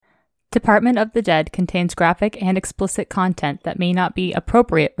Department of the Dead contains graphic and explicit content that may not be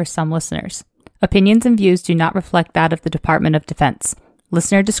appropriate for some listeners. Opinions and views do not reflect that of the Department of Defense.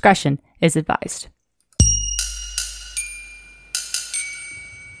 Listener discretion is advised.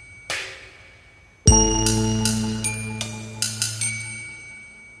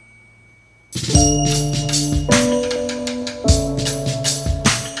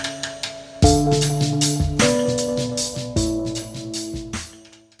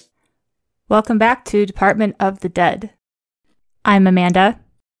 Welcome back to Department of the Dead. I'm Amanda.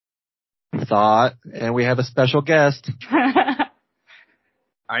 Thought, and we have a special guest.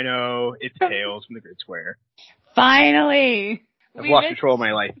 I know, it's Tails from the Grid Square. Finally! I've lost control of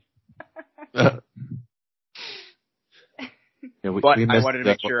my life. Yeah, but I wanted to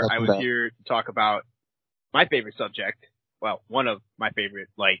make sure I was here to talk about my favorite subject. Well, one of my favorite,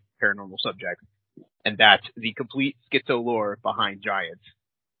 paranormal subjects. And that's the complete schizo lore behind giants.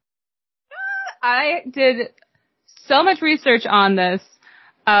 I did so much research on this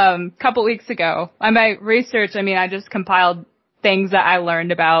couple weeks ago. By research, I just compiled things that I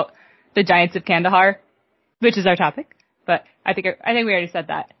learned about the giants of Kandahar, which is our topic. But I think we already said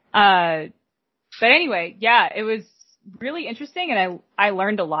that. But anyway, yeah, it was really interesting, and I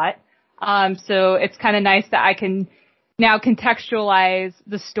learned a lot. So it's kind of nice that I can now contextualize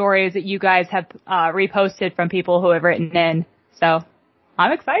the stories that you guys have reposted from people who have written in. So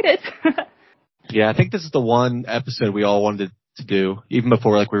I'm excited. Yeah, I think this is the one episode we all wanted to do, even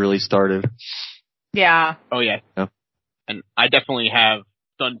before we really started. Yeah. Oh yeah. And I definitely have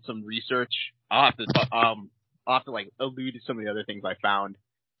done some research. I'll have to allude to some of the other things I found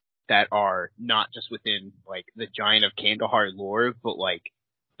that are not just within the Giant of Kandahar lore, but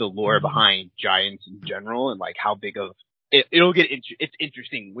the lore behind giants in general, and how big of it'll get. It's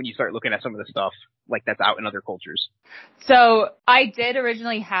interesting when you start looking at some of the stuff that's out in other cultures. So I did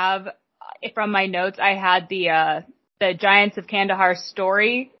originally have, from my notes, I had the Giants of Kandahar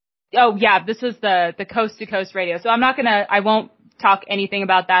story. Oh yeah, this was the Coast to Coast radio. So I won't talk anything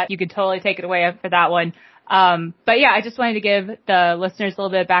about that. You could totally take it away for that one. But yeah, I just wanted to give the listeners a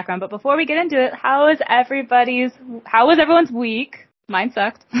little bit of background. But before we get into it, how was everyone's week? Mine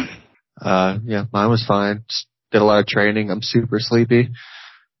sucked. Yeah, mine was fine. Just did a lot of training. I'm super sleepy,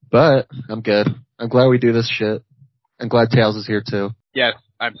 but I'm good. I'm glad we do this shit. I'm glad Tails is here too. Yes,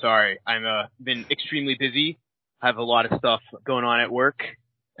 I'm sorry. I'm been extremely busy. I have a lot of stuff going on at work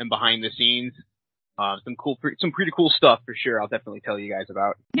and behind the scenes. Some pretty cool stuff for sure. I'll definitely tell you guys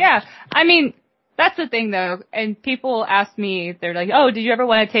about. Yeah, that's the thing though. And people ask me, they're like, "Oh, did you ever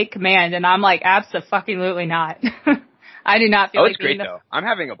want to take command?" And I'm like, "Abso-fucking-lutely not." I do not feel like. Oh, it's great though. I'm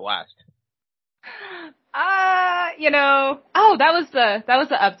having a blast. That was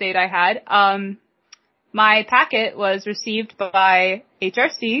the update I had. My packet was received by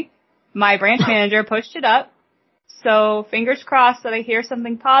HRC. My branch manager pushed it up. So fingers crossed that I hear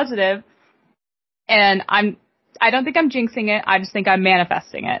something positive. And I don't think I'm jinxing it. I just think I'm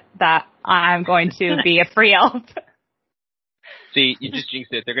manifesting it, that I'm going to be a free elf. See, you just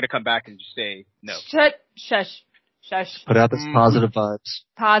jinxed it. They're going to come back and just say no. Shush. Put out this positive vibes.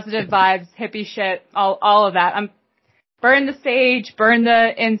 Positive vibes, hippie shit, all of that. Burn the sage, burn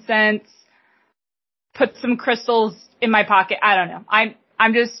the incense, put some crystals in my pocket. I don't know.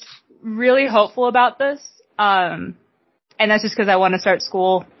 I'm just really hopeful about this. And that's just because I want to start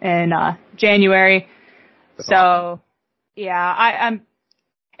school in January. So, yeah,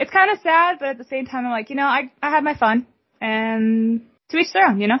 it's kind of sad, but at the same time, I'm like, I had my fun, and to each their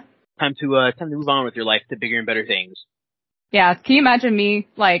own, Time to move on with your life to bigger and better things. Yeah, can you imagine me,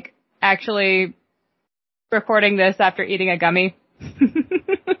 actually recording this after eating a gummy?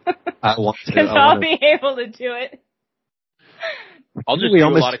 I want to. Because I'll be able to do it. I'll just do a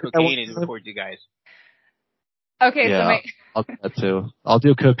lot of cocaine and record you guys. Okay, yeah, I'll do that too. I'll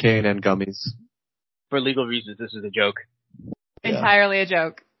do cocaine and gummies. For legal reasons, this is a joke. Entirely a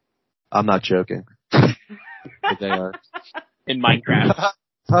joke. I'm not joking. But they are. In Minecraft.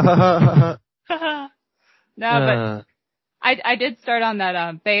 No, but I did start on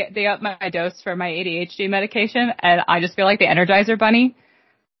that. They upped my dose for my ADHD medication, and I just feel like the Energizer Bunny.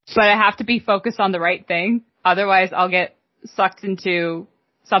 But I have to be focused on the right thing. Otherwise, I'll get sucked into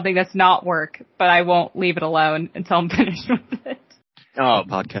something that's not work, but I won't leave it alone until I'm finished with it. Oh,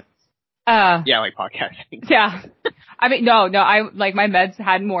 podcast. Yeah, like podcasting. Yeah. No, my meds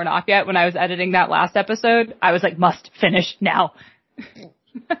hadn't worn off yet when I was editing that last episode. I was like, must finish now.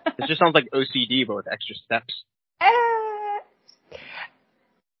 It just sounds like OCD, but with extra steps.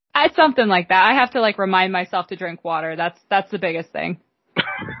 It's something like that. I have to remind myself to drink water. That's the biggest thing.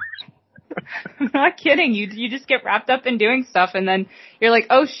 not kidding. You just get wrapped up in doing stuff, and then you're like,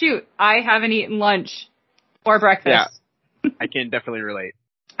 oh shoot, I haven't eaten lunch or breakfast. Yeah, I can definitely relate.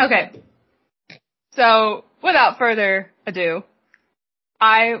 Okay. So, without further ado,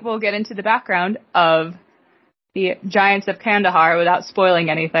 I will get into the background of the Giants of Kandahar without spoiling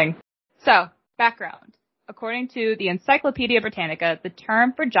anything. So, background. According to the Encyclopedia Britannica, the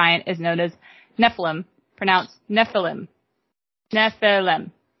term for giant is known as Nephilim, pronounced Nephilim.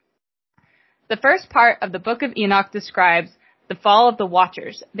 Nephilim. The first part of the Book of Enoch describes the fall of the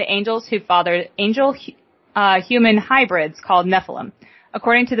Watchers, the angels who fathered angel-human hybrids called Nephilim.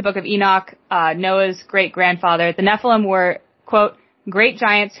 According to the Book of Enoch, Noah's great-grandfather, the Nephilim were, quote, great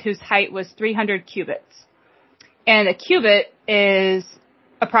giants whose height was 300 cubits. And a cubit is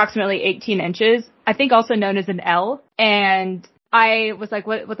approximately 18 inches, I think also known as an L. And I was like,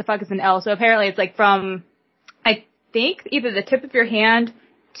 what the fuck is an L? So apparently it's like from, I think, either the tip of your hand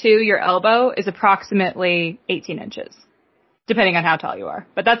to your elbow is approximately 18 inches, depending on how tall you are.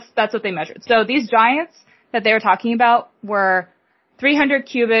 But that's what they measured. So these giants that they were talking about were 300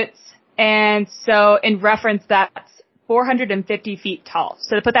 cubits, and so in reference, that's 450 feet tall.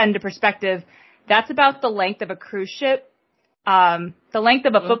 So to put that into perspective, that's about the length of a cruise ship, the length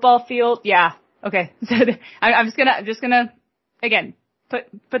of a football field. Yeah. Okay. So I'm just gonna again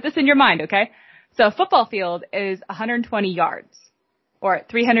put this in your mind. Okay. So a football field is 120 yards or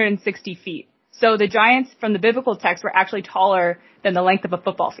 360 feet. So the giants from the biblical text were actually taller than the length of a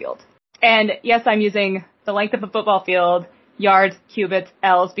football field. And yes, I'm using the length of a football field, yards, cubits,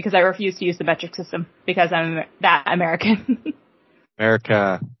 L's, because I refuse to use the metric system because I'm that American.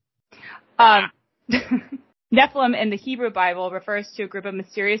 America. Nephilim in the Hebrew Bible refers to a group of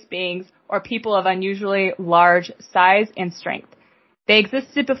mysterious beings or people of unusually large size and strength. They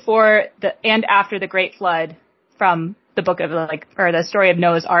existed before and after the Great Flood from the book of the story of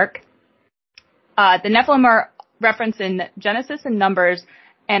Noah's Ark. The Nephilim are referenced in Genesis and Numbers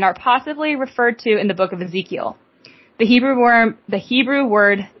and are possibly referred to in the book of Ezekiel. The Hebrew word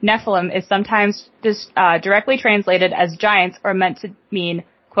Nephilim is sometimes directly translated as giants or meant to mean,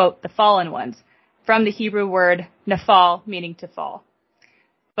 quote, the fallen ones, from the Hebrew word nephal, meaning to fall.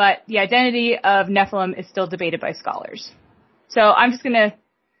 But the identity of Nephilim is still debated by scholars. So I'm just going to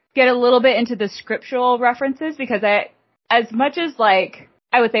get a little bit into the scriptural references because as much as I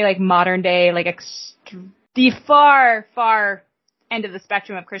would say modern day, the far, far end of the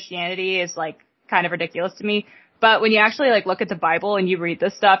spectrum of Christianity is kind of ridiculous to me. But when you actually look at the Bible and you read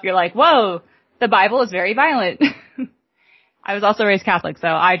this stuff, you're like, whoa, the Bible is very violent. I was also raised Catholic, so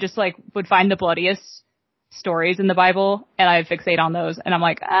I just would find the bloodiest stories in the Bible and I'd fixate on those. And I'm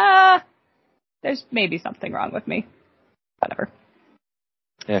like, there's maybe something wrong with me. Whatever.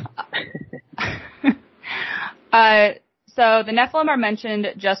 Yeah. So the Nephilim are mentioned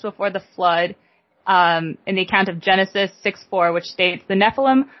just before the flood, in the account of Genesis 6:4, which states the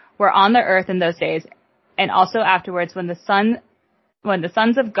Nephilim were on the earth in those days, and also afterwards when the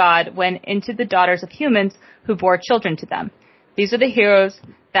sons of God went into the daughters of humans who bore children to them. These are the heroes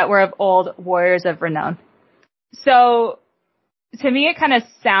that were of old, warriors of renown. So, to me it kind of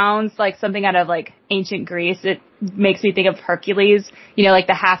sounds like something out of ancient Greece. It makes me think of Hercules,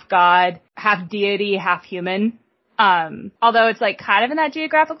 the half god, half deity, half human. Although it's kind of in that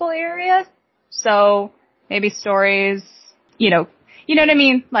geographical area. So, maybe stories, you know what I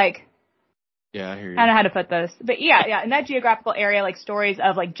mean? Yeah, I hear you. I don't know how to put this. But yeah, in that geographical area, stories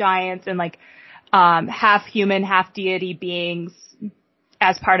of giants and half human, half deity beings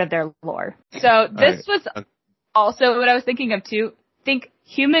as part of their lore. So this was also what I was thinking of too. Think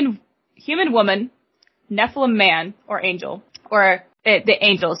human woman, Nephilim man or angel, or the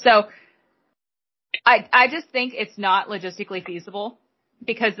angel. So I just think it's not logistically feasible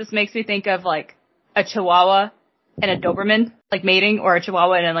because this makes me think of a Chihuahua and a Doberman mating, or a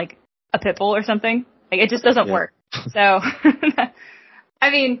Chihuahua and a pit bull or something. It just doesn't work. So, I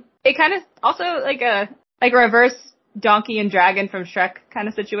mean, it kind of also a reverse donkey and dragon from Shrek kind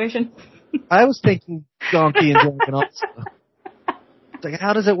of situation. I was thinking donkey and dragon also.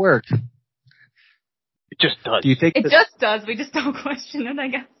 How does it work? It just does. Do you think it just does? We just don't question it, I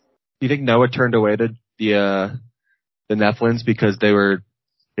guess. Do you think Noah turned away the Nephilims because they were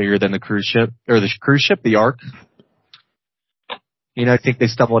bigger than the cruise ship, or the Ark? I think they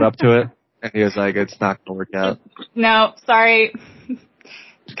stumbled up to it, and he was like, it's not going to work out. No, sorry.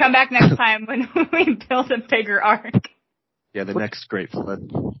 Come back next time when we build a bigger Ark. Yeah, the next great flood.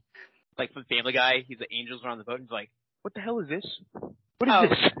 From Family Guy, the angels are on the boat, and he's like, what the hell is this? What is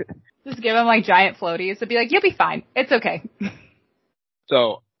this? Just give him giant floaties. It'd be you'll be fine. It's okay.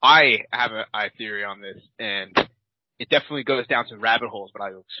 So, I have a theory on this, and it definitely goes down some rabbit holes, but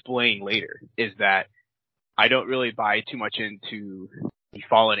I'll explain later, is that I don't really buy too much into the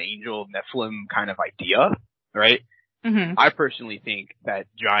fallen angel Nephilim kind of idea, right? Mm-hmm. I personally think that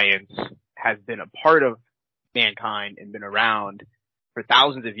giants have been a part of mankind and been around for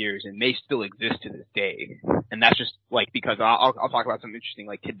thousands of years, and they still exist to this day. And that's just like, because I'll talk about some interesting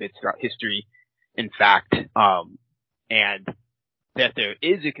like tidbits throughout history, in fact, and that there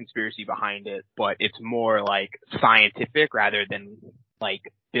is a conspiracy behind it, but it's more like scientific rather than like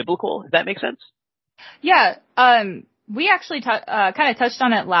biblical. Does that make sense? Yeah. We actually kind of touched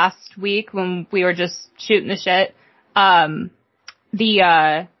on it last week when we were just shooting the shit. Oh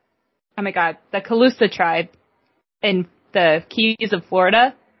my God, the Calusa tribe in the Keys of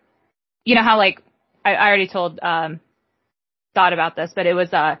Florida. You know how, like, I already told Dot about this, but it was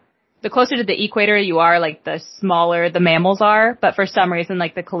the closer to the equator you are, like, the smaller the mammals are. But for some reason,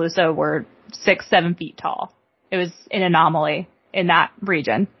 like, the Calusa were 6-7 feet tall. It was an anomaly in that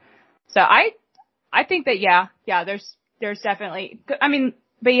region. So I think that there's definitely, I mean,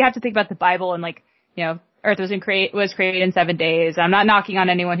 but you have to think about the Bible and, like, you know, Earth was created in 7 days. I'm not knocking on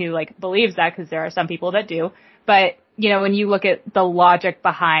anyone who like believes that, because there are some people that do. But, you know, when you look at the logic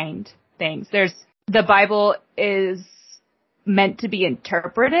behind things, the Bible is meant to be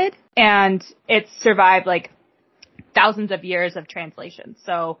interpreted, and it's survived like thousands of years of translation.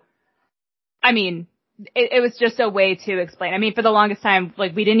 So, I mean, it was just a way to explain. I mean, for the longest time,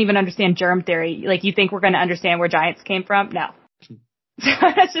 like, we didn't even understand germ theory. Like, you think we're going to understand where giants came from? No.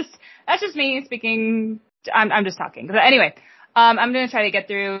 that's just me speaking. I'm just talking. But anyway, I'm going to try to get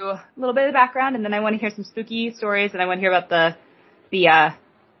through a little bit of the background, and then I want to hear some spooky stories, and I want to hear about the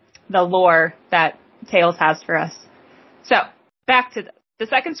lore that Tales has for us. So, back to the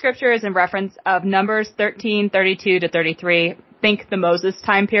second scripture is in reference of Numbers 13:32 to 33. Think the Moses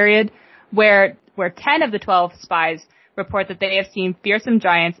time period, where 10 of the 12 spies report that they have seen fearsome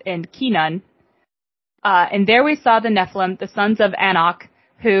giants in Canaan. And there we saw the Nephilim, the sons of Anak,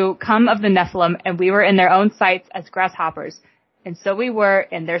 who come of the Nephilim, and we were in their own sights as grasshoppers, and so we were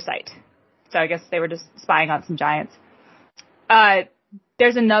in their sight. So I guess they were just spying on some giants.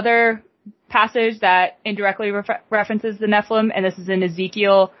 There's another passage that indirectly references the Nephilim, and this is in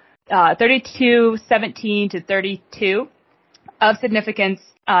Ezekiel 32:17 to 32. Of significance,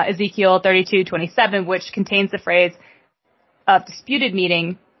 Ezekiel 32:27, which contains the phrase of disputed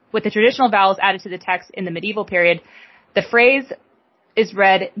meaning, with the traditional vowels added to the text in the medieval period. The phrase is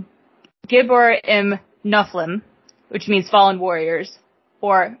read Gibborim Nephilim, which means fallen warriors,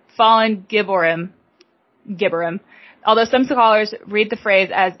 or fallen Gibborim, although some scholars read the phrase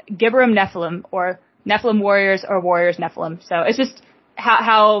as Gibborim Nephilim, or Nephilim warriors, or warriors Nephilim. So it's just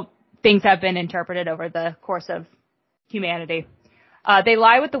how things have been interpreted over the course of humanity. They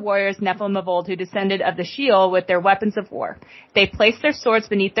lie with the warriors Nephilim of old, who descended of the Sheol with their weapons of war. They placed their swords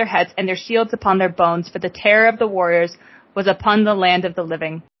beneath their heads and their shields upon their bones, for the terror of the warriors was upon the land of the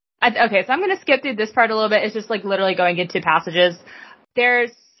living. Okay, so I'm going to skip through this part a little bit. It's just like literally going into passages.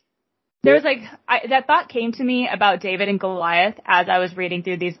 There's like, that thought came to me about David and Goliath as I was reading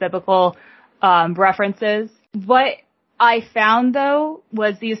through these biblical references. What I found, though,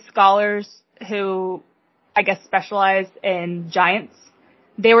 was these scholars who, I guess, specialize in giants.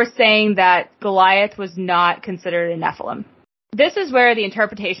 They were saying that Goliath was not considered a Nephilim. This is where the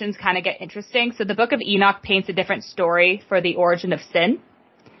interpretations kind of get interesting. So the book of Enoch paints a different story for the origin of sin.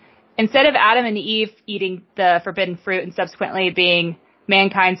 Instead of Adam and Eve eating the forbidden fruit and subsequently being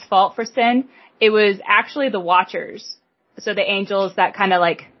mankind's fault for sin, it was actually the Watchers. So the angels that kind of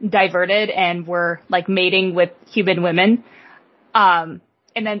like diverted and were like mating with human women. And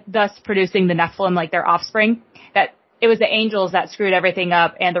then thus producing the Nephilim, like their offspring. That it was the angels that screwed everything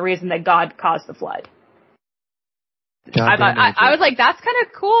up, and the reason that God caused the flood. I was like, that's kind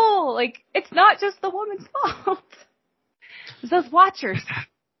of cool. Like, it's not just the woman's fault. It's those Watchers.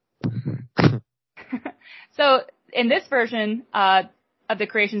 So, in this version of the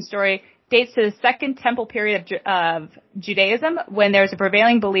creation story, dates to the Second Temple period of Judaism, when there's a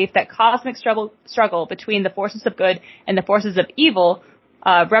prevailing belief that cosmic struggle between the forces of good and the forces of evil,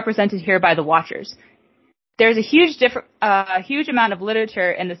 represented here by the Watchers. There's a huge amount of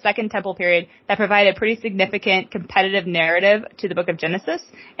literature in the Second Temple period that provided a pretty significant competitive narrative to the book of Genesis,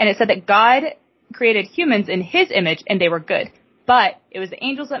 and it said that God created humans in His image, and they were good. But it was the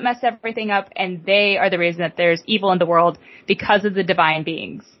angels that messed everything up, and they are the reason that there's evil in the world because of the divine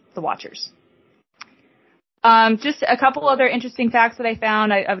beings, the Watchers. Just a couple other interesting facts that I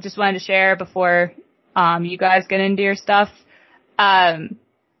found I just wanted to share before you guys get into your stuff. Okay,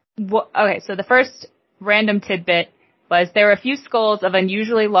 so the first random tidbit was there were a few skulls of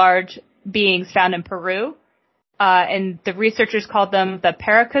unusually large beings found in Peru, and the researchers called them the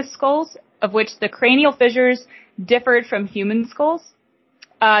Paracus skulls, of which the cranial fissures differed from human skulls.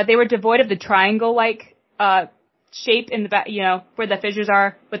 They were devoid of the triangle-like shape in the back, where the fissures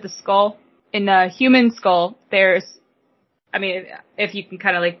are with the skull. In the human skull, there's, if you can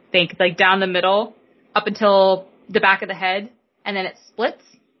kind of think down the middle up until the back of the head, and then it splits.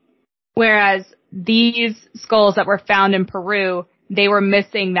 Whereas these skulls that were found in Peru, they were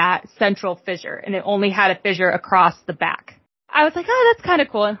missing that central fissure, and it only had a fissure across the back. I was like, oh, that's kind of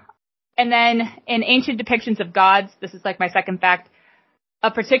cool. And then in ancient depictions of gods, this is my second fact,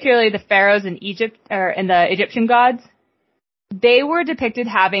 particularly the pharaohs in Egypt, or in the Egyptian gods, they were depicted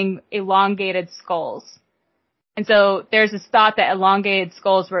having elongated skulls. And so there's this thought that elongated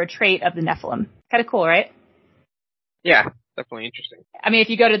skulls were a trait of the Nephilim. Kind of cool, right? Yeah, definitely interesting. If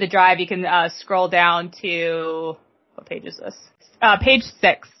you go to the drive, you can scroll down to, what page is this? Page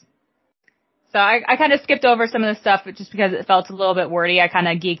 6. So I kind of skipped over some of the stuff just because it felt a little bit wordy. I kind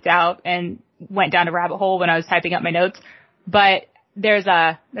of geeked out and went down a rabbit hole when I was typing up my notes. But there's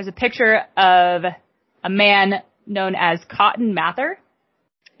a picture of a man known as Cotton Mather.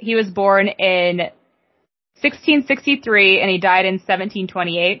 He was born in 1663 and he died in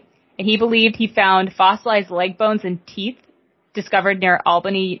 1728. And he believed he found fossilized leg bones and teeth discovered near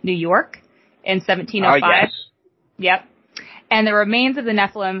Albany, New York in 1705. Oh, yes. Yep. And the remains of the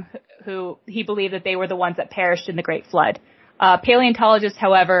Nephilim, who he believed that they were the ones that perished in the Great Flood. Paleontologists,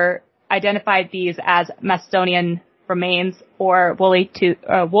 however, identified these as Macedonian remains or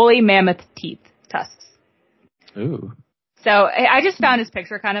woolly mammoth teeth tusks. Ooh. So I just found his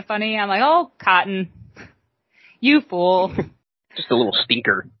picture kind of funny. I'm like, oh, Cotton, you fool. Just a little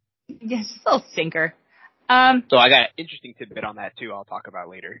stinker. Yeah, just a little stinker. So I got an interesting tidbit on that too. I'll talk about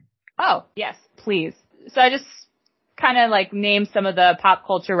later. Oh, yes, please. So I just kind of name some of the pop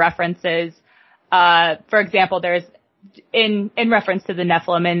culture references. For example, there's in reference to the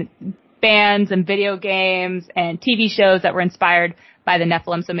Nephilim and bands and video games and TV shows that were inspired by the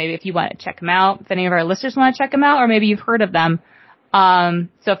Nephilim. So maybe if you want to check them out, if any of our listeners want to check them out, or maybe you've heard of them.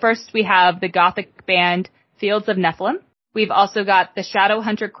 So first we have the Gothic band Fields of Nephilim. We've also got the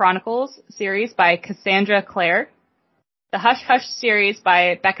Shadowhunter Chronicles series by Cassandra Clare, the Hush Hush series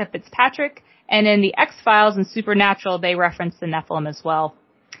by Becca Fitzpatrick, and in the X-Files and Supernatural, they reference the Nephilim as well.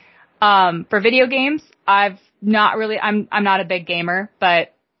 For video games, I'm not a big gamer,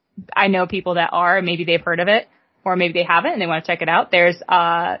 but I know people that are, and maybe they've heard of it, or maybe they haven't and they want to check it out. There's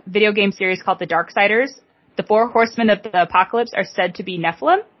a video game series called The Darksiders. The 4 horsemen of the apocalypse are said to be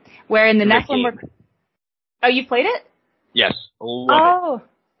Nephilim, wherein the Nephilim were... Oh, you played it? Yes. Love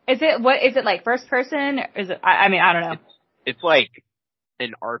it. Is it first person? Is it, I don't know. It's like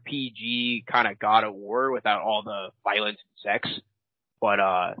an RPG kind of God of War without all the violence and sex. But,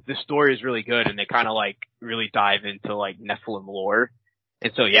 the story is really good and they kind of really dive into Nephilim lore.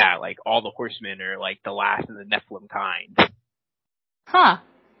 And so yeah, all the horsemen are the last of the Nephilim kind. Huh.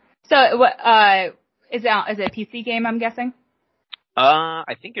 So what, is it a PC game, I'm guessing?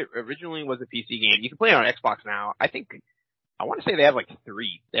 I think it originally was a PC game. You can play it on Xbox now. I want to say they have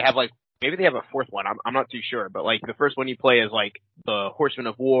 3. They have maybe they have a 4th one. I'm not too sure, but the first one you play is the Horsemen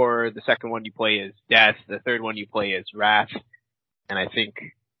of War. The second one you play is Death. The third one you play is Wrath. And I think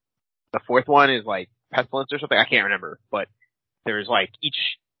the 4th one is Pestilence or something. I can't remember, but there's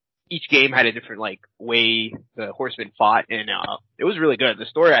each game had a different way the horsemen fought, and it was really good. The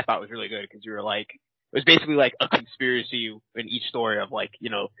story I thought was really good because you were it was basically a conspiracy in each story of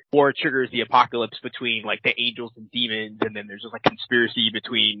war triggers the apocalypse between the angels and demons, and then there's just conspiracy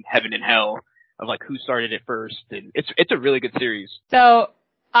between heaven and hell of who started it first, and it's a really good series. So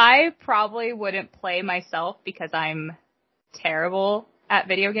I probably wouldn't play myself because I'm terrible at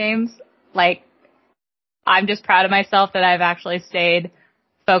video games. I'm just proud of myself that I've actually stayed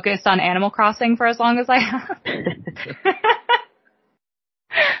focused on Animal Crossing for as long as I have.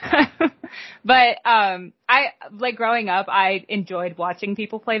 But, growing up, I enjoyed watching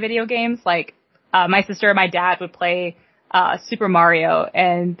people play video games. My sister and my dad would play, Super Mario,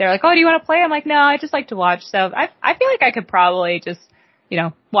 and they're like, oh, do you want to play? I'm like, no, I just like to watch. So I feel like I could probably just,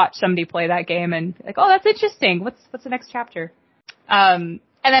 watch somebody play that game and oh, that's interesting. What's the next chapter? And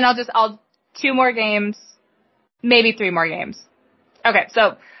then I'll 2 more games, maybe 3 more games. Okay.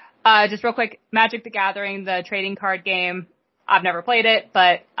 So, just real quick, Magic the Gathering, the trading card game. I've never played it,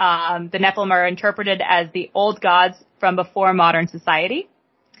 but the Nephilim are interpreted as the old gods from before modern society.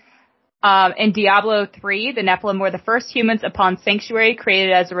 In Diablo 3, the Nephilim were the first humans upon Sanctuary,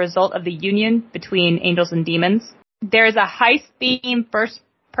 created as a result of the union between angels and demons. There's a heist-themed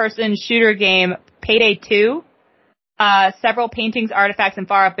first-person shooter game, Payday 2, several paintings, artifacts, and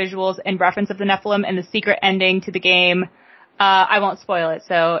far-off visuals in reference of the Nephilim and the secret ending to the game. I won't spoil it,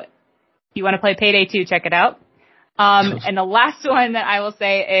 so if you want to play Payday 2, check it out. And the last one that I will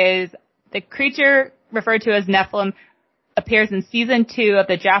say is the creature referred to as Nephilim appears in season 2 of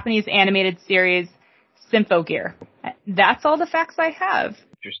the Japanese animated series Symphogear. That's all the facts I have.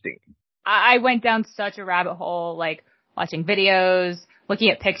 Interesting. I went down such a rabbit hole, like watching videos, looking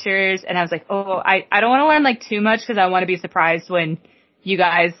at pictures, and I was like, oh, I don't want to learn like too much because I want to be surprised when you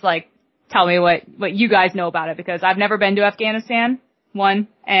guys like tell me what you guys know about it, because I've never been to Afghanistan, 1,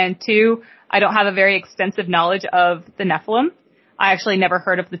 and 2, I don't have a very extensive knowledge of the Nephilim. I actually never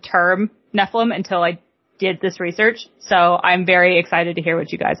heard of the term Nephilim until I did this research, so I'm very excited to hear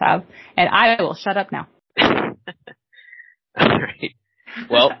what you guys have, and I will shut up now. All right.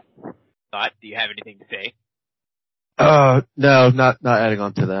 Well, Scott, do you have anything to say? No, not adding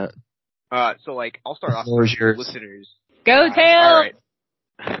on to that. So like, I'll start off with listeners. Go Tails! Alright.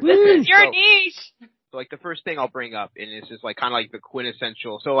 It's your niche! So like, the first thing I'll bring up, and this is like kind of like the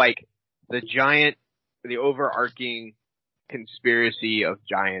quintessential, so like, the overarching conspiracy of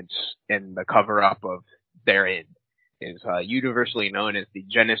giants and the cover-up of therein is universally known as the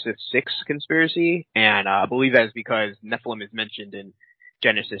Genesis 6 conspiracy, and I believe that is because Nephilim is mentioned in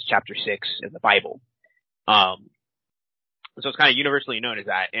Genesis chapter 6 in the Bible. So it's kind of universally known as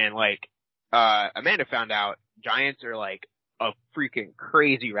that, and like, Amanda found out giants are like a freaking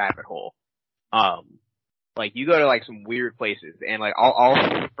crazy rabbit hole. Like, you go to like some weird places, and like,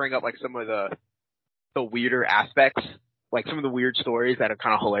 I'll bring up like some of the weirder aspects, like some of the weird stories that are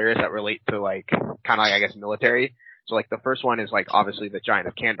kind of hilarious that relate to like, kind of like, I guess, military. So like, the first one is like, obviously the giant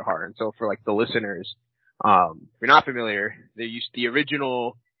of Kandahar. And so for like the listeners, if you're not familiar, the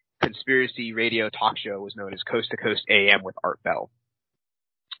original conspiracy radio talk show was known as Coast to Coast AM with Art Bell.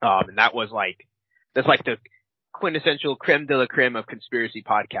 And that's like the quintessential creme de la creme of conspiracy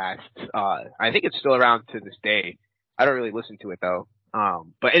podcasts. I think it's still around to this day. I don't really listen to it though.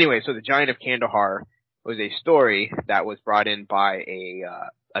 But anyway, so the giant of Kandahar was a story that was brought in by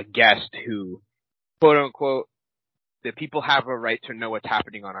a guest who, quote unquote, the people have a right to know what's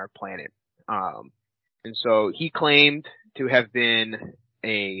happening on our planet. And so he claimed to have been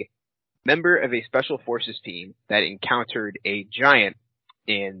a member of a special forces team that encountered a giant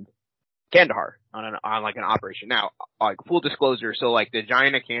in Kandahar on like an operation. Now, like, full disclosure, so like the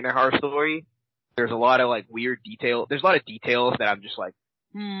giant of Kandahar story, there's a lot of like weird detail. There's a lot of details that I'm just like,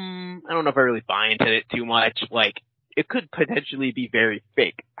 I don't know if I really buy into it too much. Like, it could potentially be very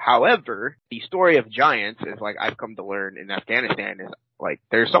fake. However, the story of giants is, like, I've come to learn in Afghanistan, is like,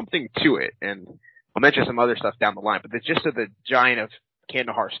 there's something to it. And I'll mention some other stuff down the line, but the gist of the giant of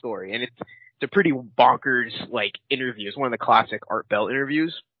Kandahar story, and it's a pretty bonkers like interview. It's one of the classic Art Bell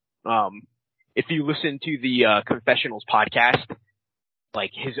interviews. If you listen to the Confessionals podcast,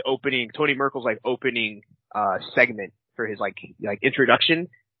 like his opening, Tony Merkel's like opening segment for his like introduction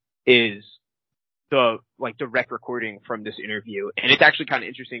is the like direct recording from this interview, and it's actually kind of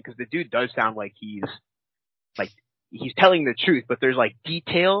interesting because the dude does sound like he's telling the truth, but there's like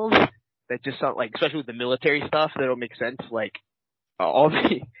details that just sound like, especially with the military stuff, that don't make sense. Like all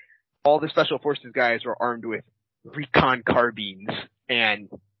the special forces guys were armed with recon carbines and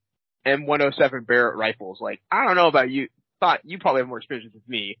M107 Barrett rifles. Like, I don't know about you, thought you probably have more experience with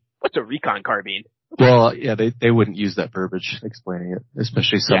me. What's a recon carbine? Well, yeah, they wouldn't use that verbiage explaining it,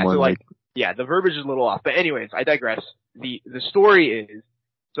 especially someone yeah, the verbiage is a little off. But anyways, I digress. The story is,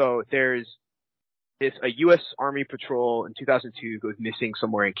 so there's a U.S. Army patrol in 2002 goes missing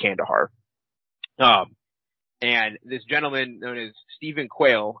somewhere in Kandahar. And this gentleman known as Stephen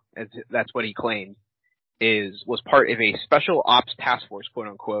Quayle, as that's what he claimed, was part of a special ops task force, quote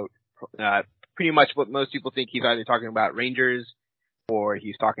unquote. Pretty much what most people think he's either talking about Rangers or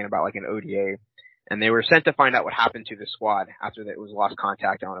he's talking about like an ODA. And they were sent to find out what happened to the squad after it was lost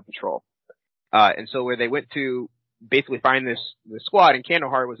contact on a patrol. And so where they went to basically find the squad in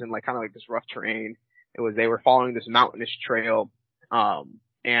Kandahar was in like kind of like this rough terrain. They were following this mountainous trail,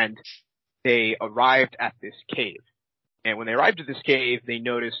 and they arrived at this cave. And when they arrived at this cave, they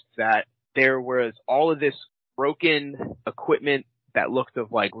noticed that there was all of this broken equipment that looked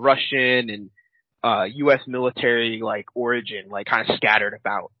of like Russian and U.S. military like origin, like kind of scattered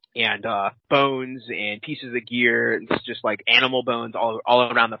about, and bones and pieces of gear, and just like animal bones all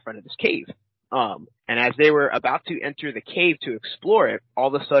around the front of this cave. And as they were about to enter the cave to explore it,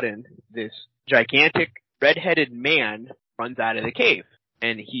 all of a sudden this gigantic red-headed man runs out of the cave.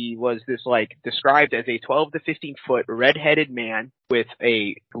 And he was this like described as a 12 to 15 foot red-headed man with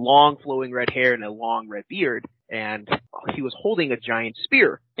a long flowing red hair and a long red beard, and he was holding a giant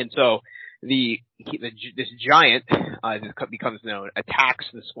spear. And so this giant, as it becomes known, attacks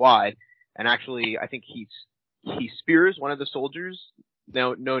the squad, and actually, I think he spears one of the soldiers,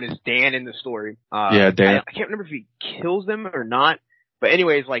 known as Dan in the story. Yeah, Dan. I can't remember if he kills them or not, but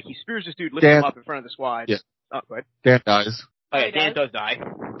anyways, like, he spears this dude, lifts him up in front of the squad. Yeah. Oh, go ahead. Dan dies. Oh, yeah, Dan does die.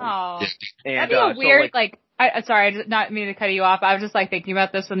 Oh. Yeah. That'd be a weird, sorry, I just not mean to cut you off. I was just like thinking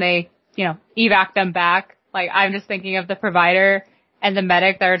about this when they, evac them back. Like, I'm just thinking of the provider and the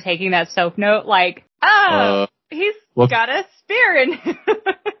medic that are taking that soap note. Like, he's got a spear in him.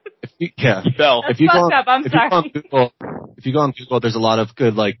 He fell. That's fucked up. I'm sorry. If you go on Google, there's a lot of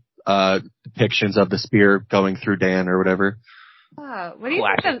good depictions of the spear going through Dan or whatever. What do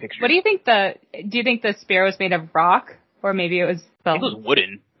you think do you think the spear was made of rock, or maybe it was I think it was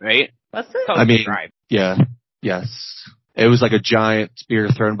wooden, right? Was it? I mean, yes. It was like a giant spear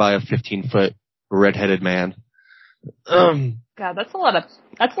thrown by a 15-foot redheaded man. God, that's a lot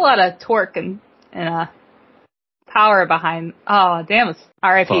of torque and power behind. Oh, damn!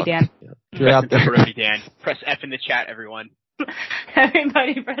 R.I.P. Dan. Yeah. R.I.P. Dan. Press F in the chat, everyone.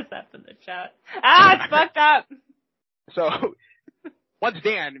 Everybody press F in the chat. It's fucked up. So, once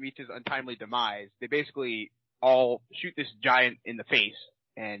Dan meets his untimely demise, they basically all shoot this giant in the face,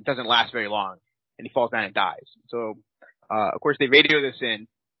 and it doesn't last very long, and he falls down and dies. So, of course, they radio this in,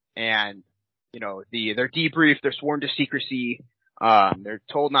 and, they're debriefed, they're sworn to secrecy, they're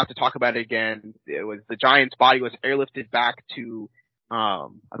told not to talk about it again. The giant's body was airlifted back to, I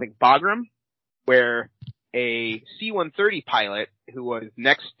think Bagram, where a C-130 pilot who was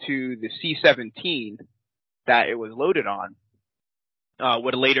next to the C-17 that it was loaded on,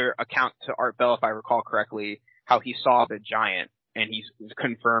 would later account to Art Bell, if I recall correctly, how he saw the giant, and he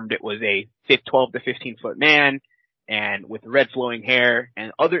confirmed it was a 12 to 15 foot man, and with red flowing hair,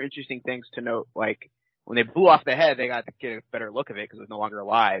 and other interesting things to note, like, when they blew off the head, they got to get a better look of it because it was no longer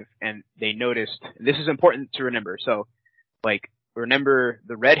alive, and they noticed, this is important to remember, so, remember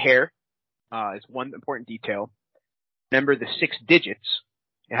the red hair, is one important detail. Remember the 6 digits.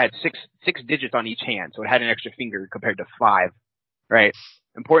 It had six digits on each hand, so it had an extra finger compared to 5, right?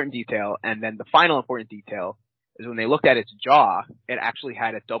 Important detail. And then the final important detail is when they looked at its jaw, it actually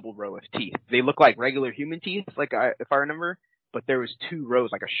had a double row of teeth. They look like regular human teeth, if I remember, but there was 2 rows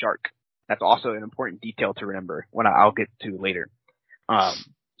like a shark. That's also an important detail to remember, when I'll get to later.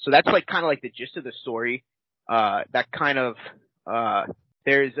 So that's kind of the gist of the story.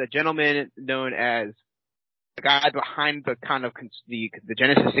 There's a gentleman known as the guy behind the kind of the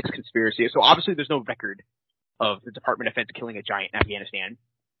Genesis 6 conspiracy. So obviously there's no record of the Department of Defense killing a giant in Afghanistan.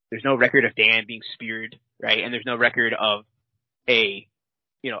 There's no record of Dan being speared, right? And there's no record of a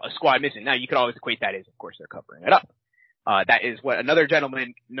squad missing. Now you could always equate that as, of course, they're covering it up. That is what another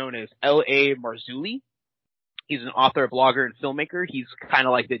gentleman known as L.A. Marzulli. He's an author, blogger, and filmmaker. He's kind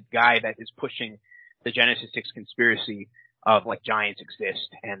of like the guy that is pushing the Genesis 6 conspiracy of Giants exist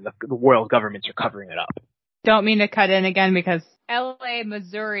and the world governments are covering it up. Don't mean to cut in again because L.A.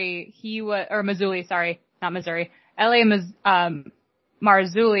 Missouri, Mazzulli, sorry, not Missouri. L.A.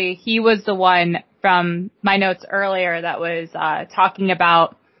 Marzulli, he was the one from my notes earlier that was talking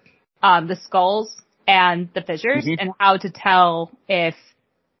about the skulls and the fissures and how to tell if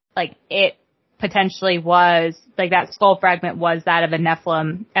it potentially was that skull fragment was that of a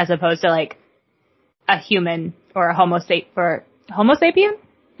Nephilim as opposed to a human or a Homo sapien,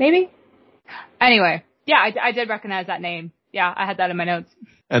 maybe? Anyway, yeah, I did recognize that name. Yeah, I had that in my notes.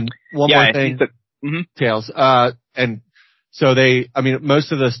 And one more thing, Tails. And so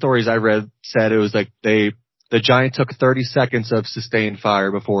most of the stories I read said it was the giant took 30 seconds of sustained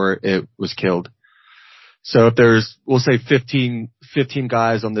fire before it was killed. So if there's, we'll say 15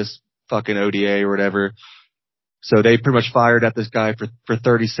 guys on this fucking ODA or whatever, so they pretty much fired at this guy for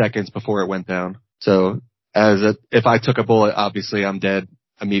 30 seconds before it went down. So if I took a bullet, obviously I'm dead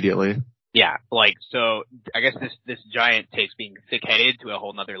immediately. Yeah, so I guess this giant takes being thick-headed to a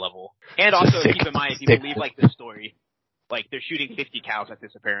whole nother level. And also keep in mind, if you believe this story, they're shooting 50 cows at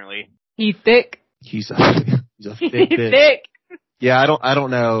this apparently. He's thick. He's a thick thick. Yeah, I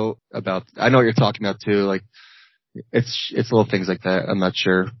don't know about, I know what you're talking about too, it's little things like that, I'm not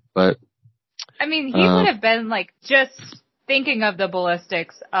sure, but. I mean, he would have been just thinking of the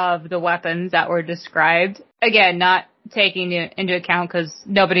ballistics of the weapons that were described. Again, not taking into account because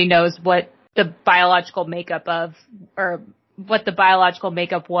nobody knows what the biological makeup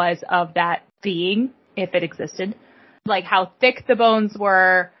was of that being, if it existed. How thick the bones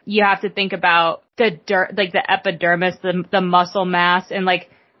were. You have to think about the the epidermis, the muscle mass, and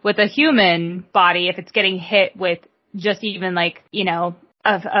with a human body, if it's getting hit with just even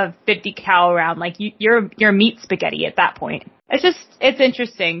a 50 cal round, you're meat spaghetti at that point. It's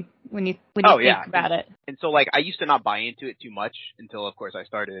interesting. when you Oh, think yeah. about it. And so, like, I used to not buy into it too much until, of course, I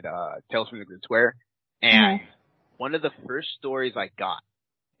started Tales from the Grid Square. And one of the first stories I got,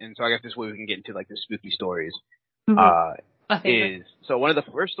 and so I guess this way we can get into, like, the spooky stories, is, so one of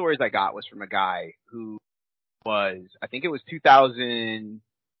the first stories I got was from a guy who was, I think it was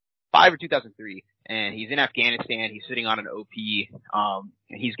 2005 or 2003, and he's in Afghanistan. He's sitting on an OP, and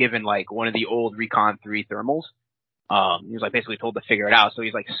he's given, like, one of the old Recon 3 thermals. He was, like, basically told to figure it out. So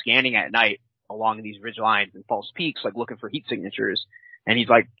he's, like, scanning at night along these ridge lines and false peaks, like, looking for heat signatures. And he's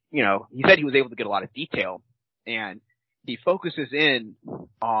like, you know, he said he was able to get a lot of detail, and he focuses in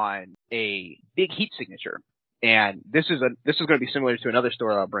on a big heat signature. And this is going to be similar to another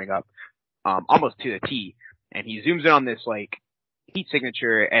story I'll bring up, almost to the T. And he zooms in on this, like, heat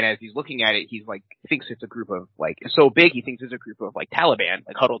signature, and as he's looking at it, he's like, thinks it's a group of, like, it's so big, he thinks it's a group of, like, Taliban,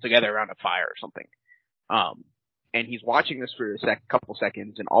 like, huddled together around a fire or something. And he's watching this for a couple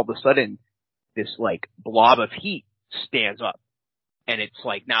seconds, and all of a sudden, this, like, blob of heat stands up. And it's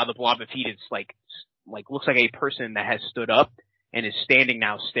like, now the blob of heat is like, looks like a person that has stood up and is standing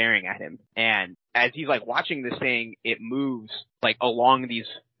now staring at him. And as he's, like, watching this thing, it moves, like, along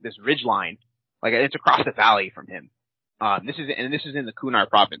this ridge line. Like, it's across the valley from him. This is in the Kunar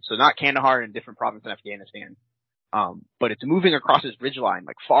province. So not Kandahar, in a different province in Afghanistan. But it's moving across his ridge line,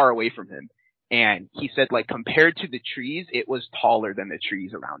 like, far away from him. And he said, like, compared to the trees, it was taller than the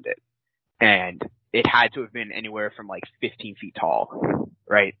trees around it. And it had to have been anywhere from, like, 15 feet tall,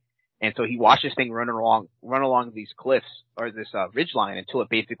 right? And so he watched this thing run along these cliffs, or this ridge line, until it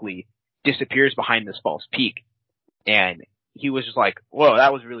basically disappears behind this false peak. And he was just like, whoa,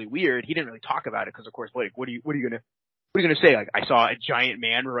 that was really weird. He didn't really talk about it, because, of course, like, what are you gonna say? Like, I saw a giant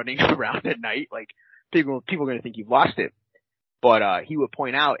man running around at night. Like, people are gonna think you've lost it. But he would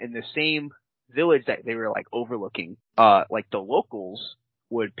point out, in the same village that they were, like, overlooking, like, the locals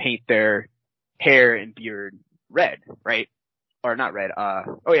would paint their hair and beard red, right? Or not red,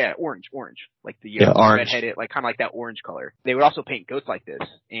 orange. Like the orange. red-headed, like, kind of like that orange color. They would also paint goats like this.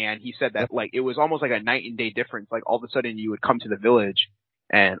 And he said that, like, it was almost like a night and day difference. Like, all of a sudden you would come to the village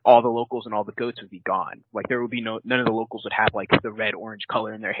and all the locals and all the goats would be gone. Like, there would be none of the locals would have, like, the red-orange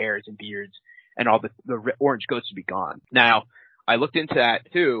color in their hairs and beards, and all the orange goats would be gone. Now, I looked into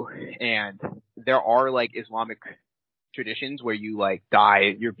that too, and there are, like, Islamic traditions where you, like,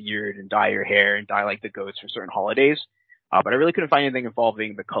 dye your beard and dye your hair and dye, like, the goats for certain holidays. But I really couldn't find anything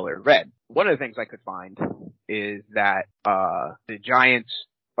involving the color red. One of the things I could find is that,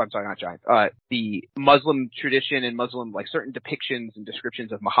 the Muslim tradition and Muslim, like, certain depictions and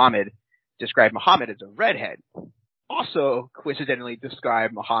descriptions of Muhammad describe Muhammad as a redhead. Also, coincidentally,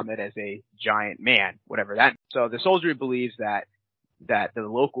 describe Muhammad as a giant man, whatever that means. So the soldiery believes that the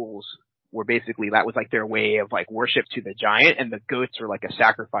locals were basically, that was, like, their way of, like, worship to the giant, and the goats were, like, a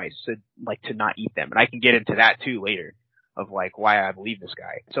sacrifice to not eat them. And I can get into that too later, of, like, why I believe this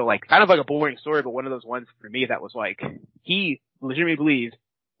guy. So, like, kind of like a boring story, but one of those ones for me that was, like, he legitimately believed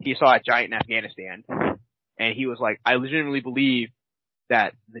he saw a giant in Afghanistan, and he was like, I legitimately believe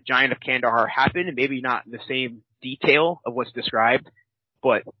that the giant of Kandahar happened, and maybe not the same detail of what's described,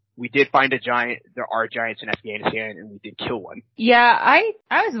 but we did find a giant. There are giants in Afghanistan, and we did kill one. Yeah, I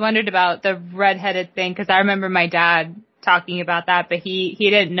was wondered about the redheaded thing, because I remember my dad talking about that, but he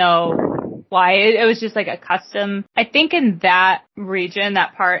didn't know why. It was just like a custom. I think in that region,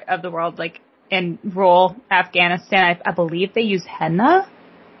 that part of the world, like in rural Afghanistan, I believe they use henna.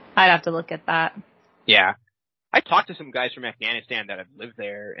 I'd have to look at that. Yeah. I talked to some guys from Afghanistan that have lived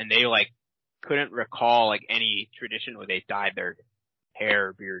there, and they, like, couldn't recall, like, any tradition where they dyed their hair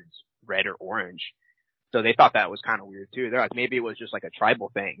or beards red or orange. So they thought that was kind of weird too. They're like, maybe it was just like a tribal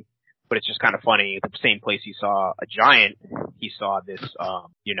thing, but it's just kind of funny. The same place he saw a giant, he saw this,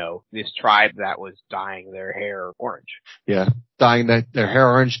 this tribe that was dyeing their hair orange. Yeah. Dyeing their hair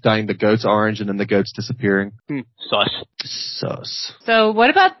orange, dyeing the goats orange, and then the goats disappearing. Sus. So what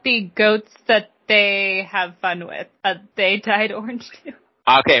about the goats that they have fun with? They dyed orange too?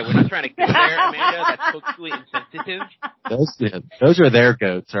 Okay, we're not trying to go there, Amanda. That's totally insensitive. Those are their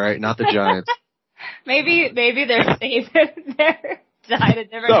goats, all right, not the giants. Maybe they're safe if they're dyed a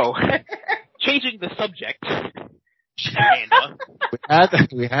different color. Changing the subject, Amanda.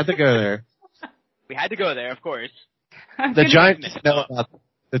 We had to go there. We had to go there, of course. The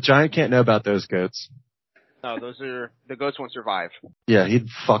giant can't know about those goats. No, the goats won't survive. Yeah, he'd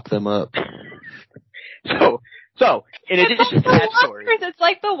fuck them up. So, in addition to that story. It's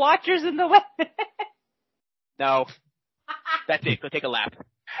like the Watchers in the West. No. That's it. Go take a lap.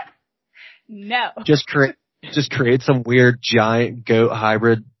 No. Just create some weird giant goat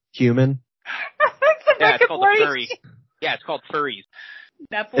hybrid human. Yeah, it's called a furry. Yeah, it's called furries.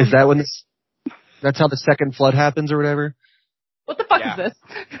 Nephilim. Is that when that's how the second flood happens or whatever? What the fuck is this?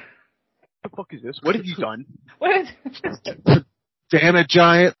 What the fuck is this? What have you done? What is Damn it,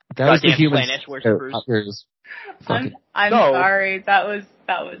 giant! That was the human. I'm sorry. That was.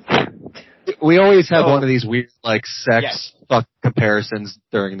 We always have one of these weird, like, sex fuck comparisons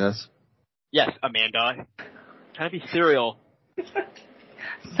during this. Yes, Amanda. Trying to be serial.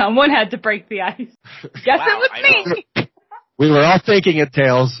 Someone had to break the ice. Yes, it was me. We were all thinking it,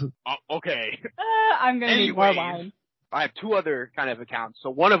 Tails. Okay. I'm gonna need more wine. I have two other kind of accounts. So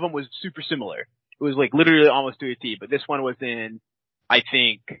one of them was super similar. It was like literally almost to a T, but this one was in, I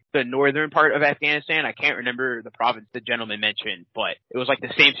think, the northern part of Afghanistan. I can't remember the province the gentleman mentioned, but it was like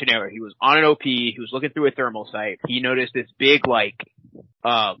the same scenario. He was on an OP. He was looking through a thermal sight. He noticed this big,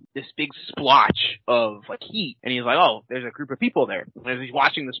 this big splotch of like heat, and he's like, "Oh, there's a group of people there." And as he's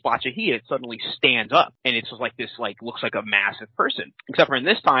watching the splotch of heat, it suddenly stands up, and it's just like this, like looks like a massive person. Except for in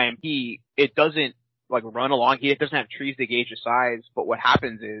this time, it doesn't like run along. It doesn't have trees to gauge the size. But what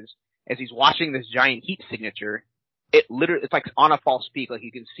happens is, as he's watching this giant heat signature, it's like on a false peak. Like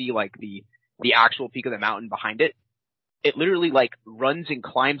you can see like the actual peak of the mountain behind it. It literally like runs and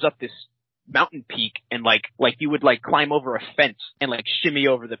climbs up this mountain peak and like you would like climb over a fence and like shimmy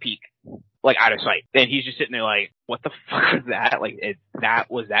over the peak, like out of sight. And he's just sitting there like, what the fuck was that? Like,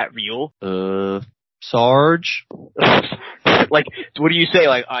 was that real? Sarge? Like, what do you say?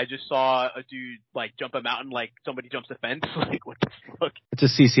 Like, I just saw a dude like jump a mountain like somebody jumps a fence. Like, what the fuck? It's a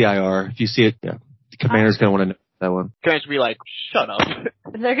CCIR. If you see it, yeah. The commander's gonna want to know that one. Commander's be like, shut up.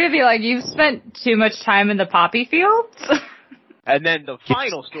 They're gonna be like, you've spent too much time in the poppy fields? And then the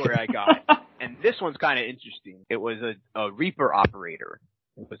final story I got, and this one's kind of interesting. It was a Reaper operator.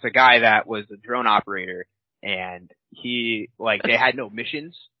 It was a guy that was a drone operator, and they had no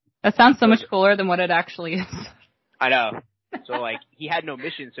missions. That sounds so much cooler than what it actually is. I know. So like, he had no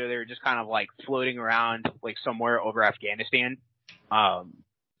mission, so they were just kind of like floating around like somewhere over Afghanistan,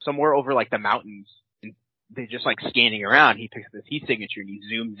 somewhere over like the mountains. And they're just like scanning around. He picks this heat signature and he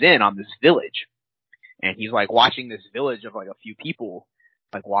zooms in on this village. And he's like watching this village of like a few people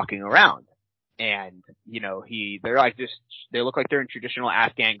like walking around. And, you know, they're like they look like they're in traditional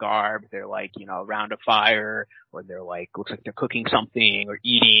Afghan garb. They're like, you know, around a fire, or they're like, looks like they're cooking something or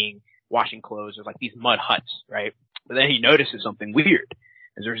eating, washing clothes. There's like these mud huts, right? But then he notices something weird,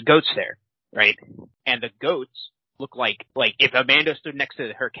 because there's goats there, right? And the goats look like if Amanda stood next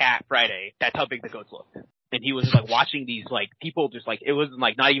to her cat Friday, that's how big the goats looked. And he was just like watching these like people, just like, it wasn't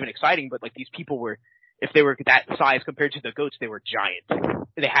like not even exciting, but like these people were, if they were that size compared to the goats, they were giant.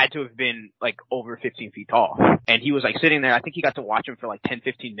 They had to have been like over 15 feet tall. And he was like sitting there. I think he got to watch him for like 10,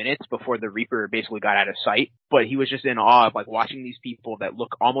 15 minutes before the Reaper basically got out of sight. But he was just in awe of like watching these people that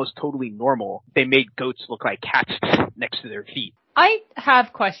look almost totally normal. They made goats look like cats next to their feet. I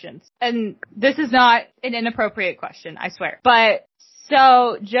have questions, and this is not an inappropriate question, I swear. But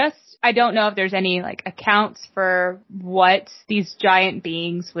so I don't know if there's any like accounts for what these giant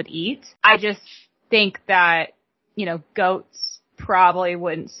beings would eat. I just think that, you know, goats probably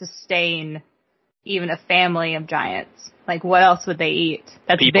wouldn't sustain even a family of giants. Like, what else would they eat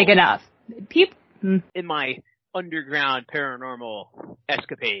that's People. big enough? People. In my underground paranormal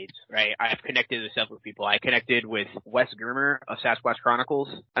escapades, right, I've connected with several people. I connected with Wes Germer of Sasquatch Chronicles,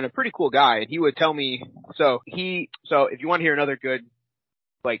 and a pretty cool guy. And he would tell me, so if you want to hear another good,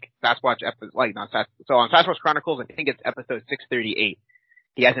 like, Sasquatch episode, so on Sasquatch Chronicles, I think it's episode 638,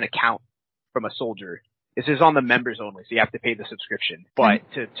 he has an account from a soldier. This is on the members only, so you have to pay the subscription, but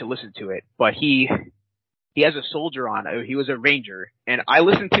to listen to it. But he has a soldier on. He was a ranger, and I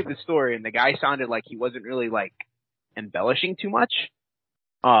listened to the story, and the guy sounded like he wasn't really like embellishing too much.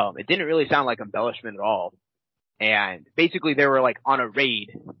 It didn't really sound like embellishment at all. And basically, they were like on a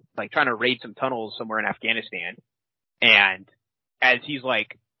raid, like trying to raid some tunnels somewhere in Afghanistan. And as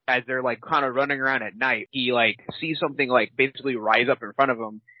they're like kind of running around at night, he like sees something like basically rise up in front of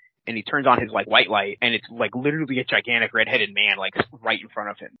him. And he turns on his like white light, and it's like literally a gigantic red-headed man like right in front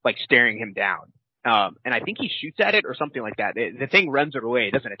of him, like staring him down. And I think he shoots at it or something like that. The thing runs away,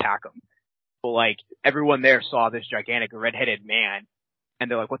 it doesn't attack him. But like everyone there saw this gigantic red-headed man, and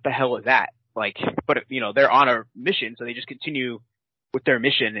they're like, "What the hell is that?" Like, but you know, they're on a mission, so they just continue with their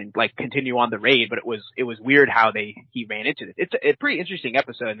mission and like continue on the raid. But it was weird how he ran into it. It's a pretty interesting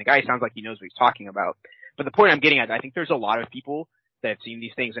episode, and the guy sounds like he knows what he's talking about. But the point I'm getting at, I think there's a lot of people that have seen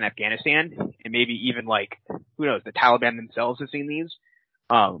these things in Afghanistan, and maybe even like, who knows, the Taliban themselves have seen these.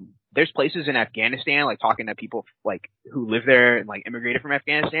 There's places in Afghanistan, like talking to people like who live there and like immigrated from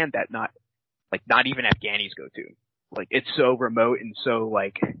Afghanistan, that not even Afghanis go to. Like, it's so remote and so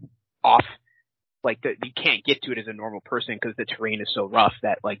like off you can't get to it as a normal person because the terrain is so rough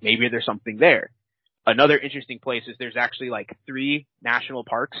that like maybe there's something there. Another interesting place is there's actually like 3 national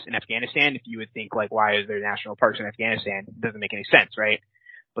parks in Afghanistan. If you would think like, why is there national parks in Afghanistan? It doesn't make any sense, right?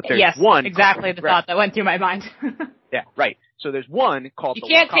 But there's one. Exactly the thought that went through my mind. Yeah, right. So there's one called You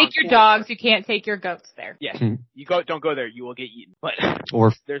can't take your dogs, you can't take your goats there. Yes. Don't go there, you will get eaten. But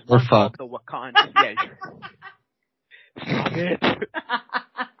there's one called the Wakan. Yeah. Stop it.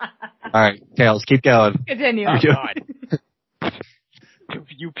 Alright, Tails, keep going. Continue. Oh God.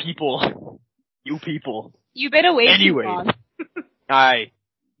 You people. You've been away too Anyways, long.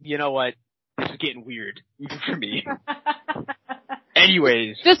 you know what? This is getting weird, even for me.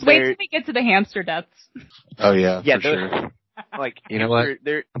 Anyways. Just wait till we get to the hamster deaths. Oh yeah, for sure. Like, you know what?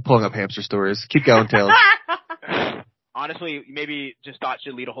 I'm pulling up hamster stories. Keep going, Tails. Honestly, maybe just thought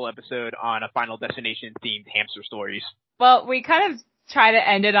should lead a whole episode on a Final Destination themed hamster stories. Well, we kind of try to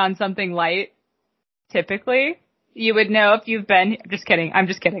end it on something light. Typically, you would know if you've been. I'm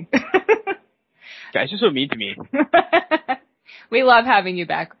just kidding. Guys, you're so mean to me. We love having you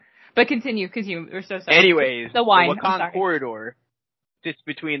back. But continue, because we're so sorry. Anyways, the wine. The Wakan corridor sits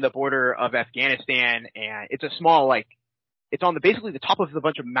between the border of Afghanistan and it's a small, it's on basically the top of a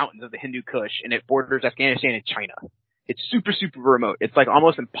bunch of mountains of the Hindu Kush, and it borders Afghanistan and China. It's super, super remote. It's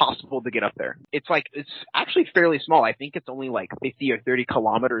almost impossible to get up there. It's actually fairly small. I think it's only 50 or 30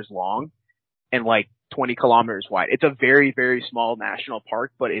 kilometers long and 20 kilometers wide. It's a very, very small national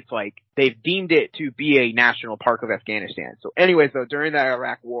park, but it's they've deemed it to be a national park of Afghanistan. So anyways, though, during the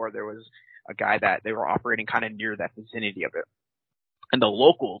Iraq War, there was a guy that they were operating kind of near that vicinity of it. And the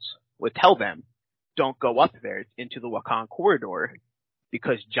locals would tell them, don't go up there into the Wakan corridor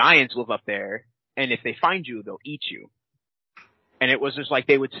because giants live up there, and if they find you, they'll eat you. And it was just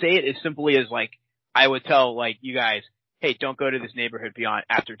they would say it as simply as I would tell you guys, hey, don't go to this neighborhood beyond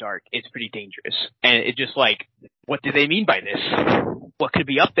after dark. It's pretty dangerous. And it just what do they mean by this? What could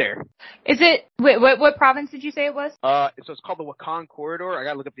be up there? Is it, what province did you say it was? So it's called the Wakan corridor. I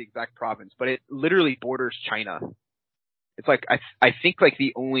gotta look up the exact province, but it literally borders China. It's I think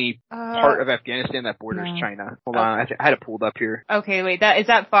the only part of Afghanistan that borders China. Hold on, I had it pulled up here. Okay, wait, is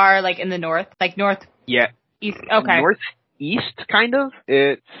that far in the north? North? Yeah. East? Okay. Northeast, kind of?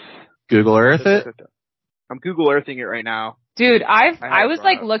 It's Google Earth it? I'm Google Earthing it right now. Dude, I was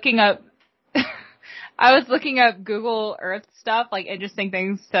looking up I was looking up Google Earth stuff, interesting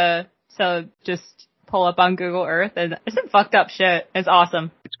things to just pull up on Google Earth, and it's some fucked up shit. It's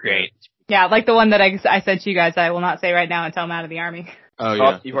awesome. It's great. Yeah, the one that I sent you guys. I will not say right now until I'm out of the army. Oh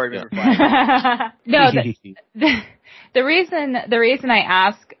yeah, you've already been replied. No, the reason I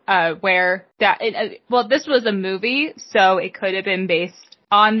ask where that this was a movie, so it could have been based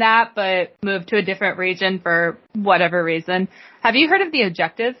on that, but moved to a different region for whatever reason. Have you heard of The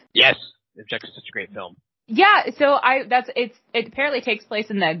Objective? Yes, The Objective is such a great film. Yeah, so it apparently takes place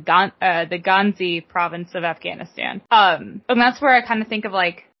in the Ghazni province of Afghanistan. And that's where I kind of think of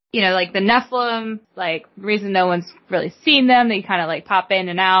the Nephilim, reason no one's really seen them, they kind of pop in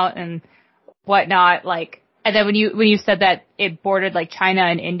and out and whatnot, and then when you said that it bordered China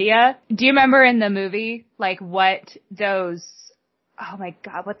and India, do you remember in the movie what those, oh my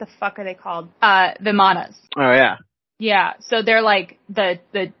god, what the fuck are they called? Vimanas. Oh yeah. Yeah, so they're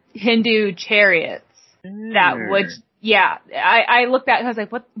the Hindu chariots that would, yeah, I looked at it and I was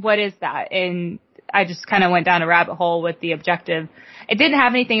like, what is that? And I just kind of went down a rabbit hole with The Objective. It didn't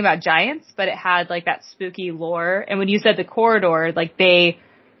have anything about giants, but it had that spooky lore. And when you said the corridor, they,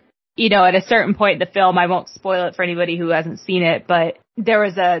 at a certain point in the film, I won't spoil it for anybody who hasn't seen it, but there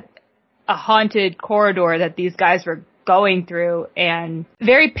was a haunted corridor that these guys were going through, and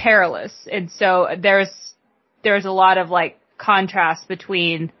very perilous. And so there's a lot of contrast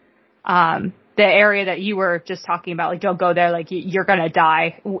between the area that you were just talking about, don't go there, you're gonna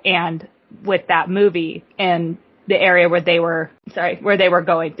die, and with that movie and the area where they were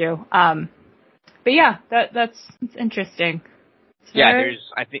going through. But yeah, that's interesting.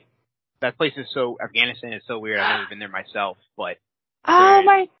 I think that place is Afghanistan is so weird. I've never been there myself, but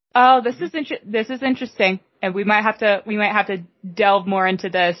this is interesting, and we might have to delve more into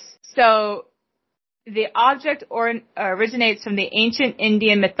this. So the object originates from the ancient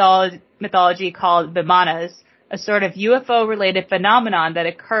Indian mythology called Vimanas, a sort of UFO-related phenomenon that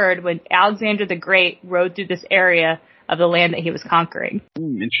occurred when Alexander the Great rode through this area of the land that he was conquering.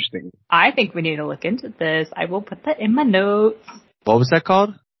 Interesting. I think we need to look into this. I will put that in my notes. What was that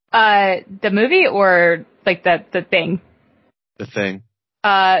called? The movie or the thing? The thing.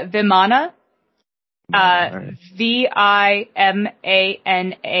 Vimana. Right. Vimanas.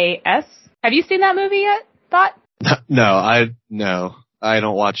 Have you seen that movie yet, Thought? No, I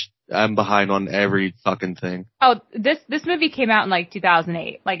don't watch I'm behind on every fucking thing. Oh, this movie came out in like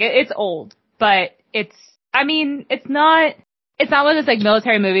 2008. Like it's old, but it's not one of those like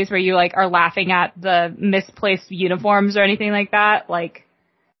military movies where you like are laughing at the misplaced uniforms or anything like that. Like,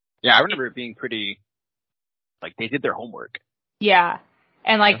 yeah, I remember it being pretty, like they did their homework. Yeah.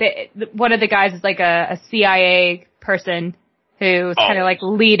 And like one of the guys is like a CIA person who's kind of like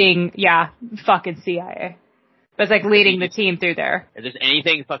leading, fucking CIA. But it's like leading the team through there. If there's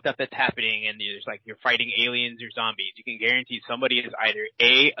anything fucked up that's happening and there's like you're fighting aliens or zombies, you can guarantee somebody is either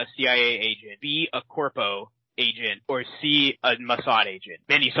A, a CIA agent, B, a Corpo agent, or C, a Mossad agent.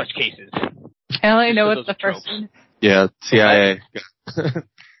 Many such cases. I only know what's the first one. Yeah, CIA.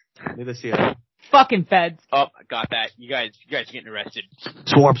 You're the CIA. Fucking feds. Oh, got that. You guys getting arrested.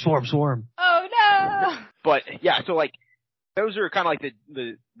 Swarm. Oh no! But yeah, so like those are kind of like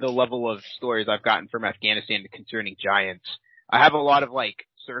the level of stories I've gotten from Afghanistan concerning giants. I have a lot of like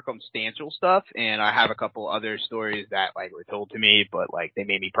circumstantial stuff, and I have a couple other stories that like were told to me, but like they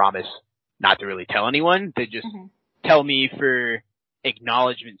made me promise not to really tell anyone, to just tell me for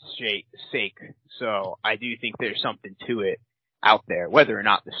acknowledgement's sake. So I do think there's something to it out there, whether or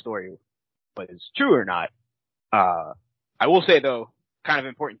not the story was true or not. I will say though, kind of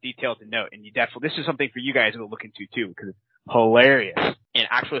important detail to note, and this is something for you guys to look into too, because it's hilarious and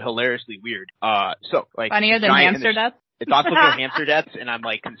actually hilariously weird. So like funnier than hamster deaths. It's also for hamster deaths, and I'm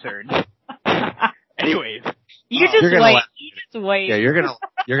like concerned. Anyways, you just wait. Yeah, you're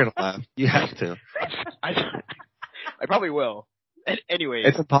gonna laugh. You have to. I probably will. Anyways,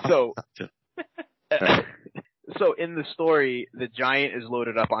 it's impossible. So in the story, the giant is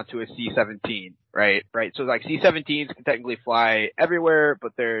loaded up onto a C-17, right? Right. So like C-17s can technically fly everywhere,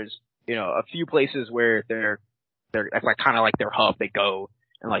 but there's, a few places where they're it's like kind of like their hub. They go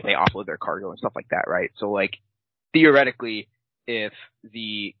and like they offload their cargo and stuff like that, right? So like theoretically, if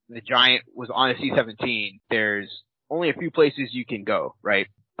the giant was on a C-17, there's only a few places you can go, right?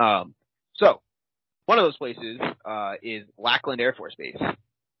 So one of those places is Lackland Air Force Base,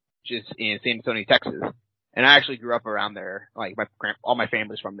 which is in San Antonio, Texas. And I actually grew up around there. Like all my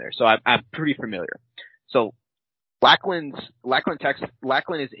family's from there, so I'm pretty familiar. So Lackland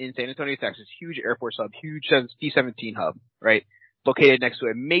is in San Antonio, Texas. Huge Air Force hub, huge C-17 hub, right? Located next to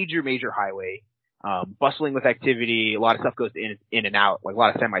a major highway, bustling with activity. A lot of stuff goes in and out, like a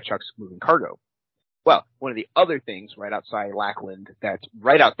lot of semi trucks moving cargo. Well, one of the other things right outside Lackland, that's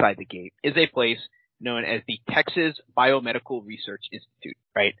right outside the gate, is a place known as the Texas Biomedical Research Institute,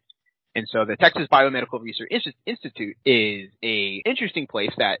 right? And so the Texas Biomedical Research Institute is a interesting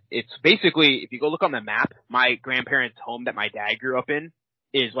place that it's basically, if you go look on the map, my grandparents' home that my dad grew up in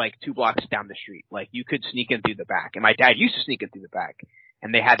is like 2 blocks down the street. Like you could sneak in through the back. And my dad used to sneak in through the back.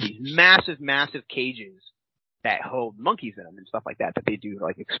 And they had these massive cages that hold monkeys in them and stuff like that they do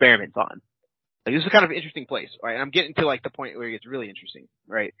like experiments on. Like this is kind of an interesting place, right? And I'm getting to like the point where it gets really interesting,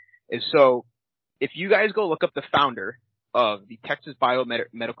 right? And so if you guys go look up the founder of the Texas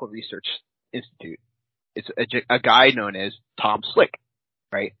Biomedical Research Institute, it's a guy known as Tom Slick,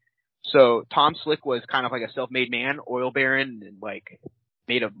 right? So Tom Slick was kind of like a self-made man, oil baron, and like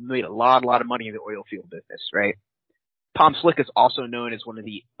made a lot of money in the oil field business, right? Tom Slick is also known as one of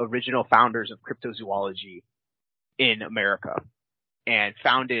the original founders of cryptozoology in America, and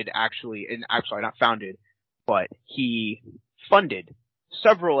not founded, but he funded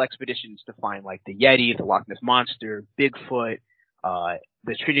several expeditions to find like the Yeti, the Loch Ness Monster, Bigfoot,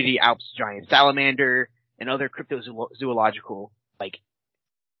 the Trinity Alps giant salamander, and other cryptozoological like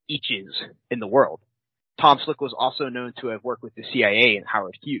niches in the world. Tom Slick was also known to have worked with the CIA and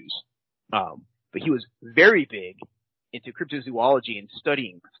Howard Hughes, but he was very big into cryptozoology and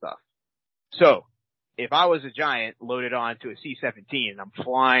studying stuff. So if I was a giant loaded onto a C-17 and I'm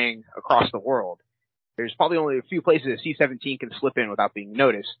flying across the world, there's probably only a few places a C-17 can slip in without being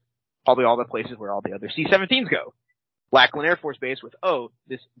noticed. Probably all the places where all the other C-17s go. Lackland Air Force Base with,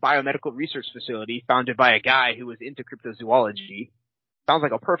 this biomedical research facility founded by a guy who was into cryptozoology. Sounds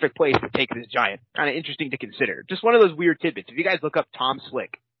like a perfect place to take this giant. Kind of interesting to consider. Just one of those weird tidbits. If you guys look up Tom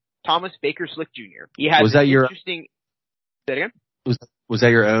Slick, Thomas Baker Slick Jr., he has interesting... Say it again? Was that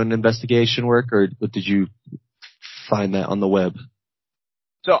your own investigation work, or did you find that on the web?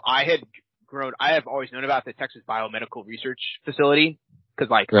 So I have always known about the Texas Biomedical Research Facility, because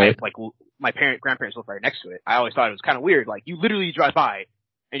my grandparents lived right next to it. I always thought it was kind of weird. Like you literally drive by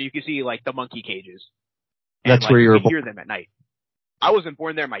and you can see like the monkey cages. That's where you were born. Hear them at night. I wasn't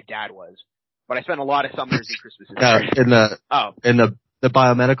born there. My dad was, but I spent a lot of summers and Christmases in the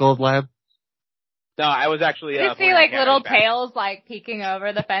biomedical lab. No, I was actually. You see like little tails like peeking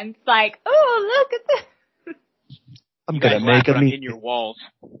over the fence, like, oh, look at this. I'm gonna make them in your walls.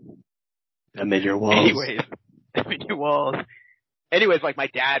 I'm in your walls. Anyways, I'm in your walls. Anyways, like my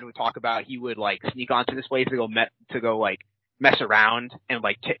dad would talk about, he would like sneak onto this place to go like mess around and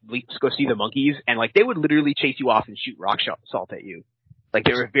like go see the monkeys, and like they would literally chase you off and shoot rock salt at you. Like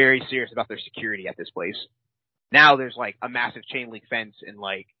they were very serious about their security at this place. Now there's like a massive chain link fence and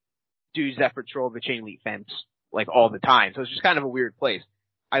like dudes that patrol the chain link fence like all the time. So it's just kind of a weird place.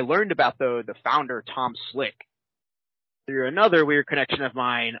 I learned about the founder, Tom Slick, through another weird connection of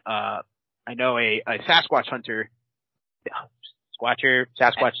mine. I know a Sasquatch hunter,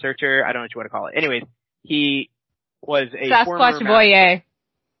 Sasquatch searcher, I don't know what you want to call it. Anyways, he was a Sasquatch voyeur.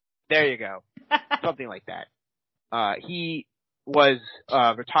 There you go. Something like that. He was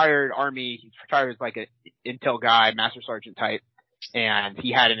retired Army. He's retired as like an intel guy, master sergeant type, and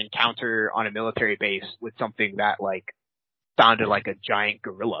he had an encounter on a military base with something that like sounded like a giant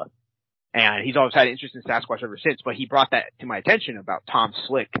gorilla. And he's always had an interest in Sasquatch ever since, but he brought that to my attention about Tom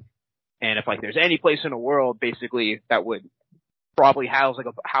Slick. And if like there's any place in the world basically that would probably have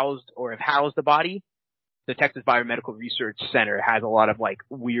housed the body, the Texas Biomedical Research Center has a lot of like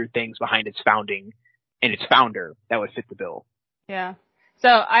weird things behind its founding and its founder that would fit the bill. Yeah. So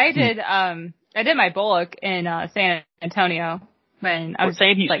I did my Bullock in San Antonio when I was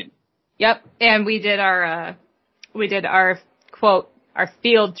like, yep. And we did our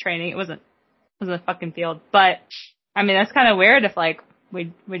field training. It wasn't a fucking field, but I mean that's kind of weird if like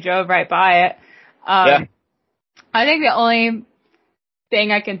we drove right by it. Yeah. I think the only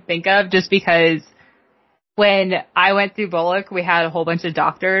thing I can think of, just because when I went through Bullock, we had a whole bunch of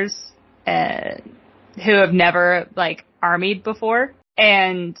doctors who have never like armied before,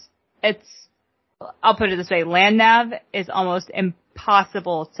 and I'll put it this way, land nav is almost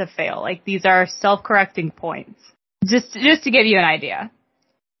impossible to fail. Like these are self-correcting points. Just to give you an idea.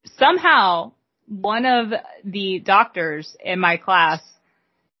 Somehow one of the doctors in my class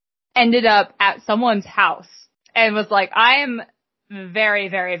ended up at someone's house and was like, I am very,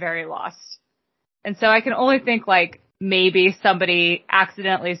 very, very lost. And so I can only think like maybe somebody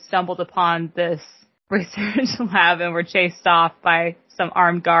accidentally stumbled upon this research lab and were chased off by some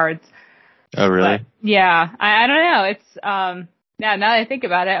armed guards. Oh, really? But, yeah. I don't know. It's, now that I think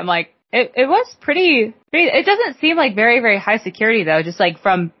about it, I'm like, it was pretty, it doesn't seem like very, very high security though, just like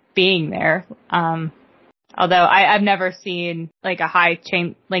from being there. Although I've never seen like a high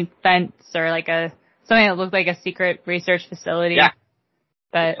chain link fence or like something that looked like a secret research facility. Yeah.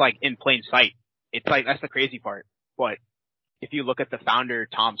 But it's like in plain sight. It's like, that's the crazy part. But if you look at the founder,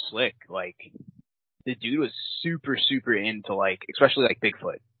 Tom Slick, like the dude was super, super into like, especially like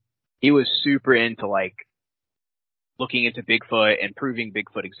Bigfoot. He was super into like looking into Bigfoot and proving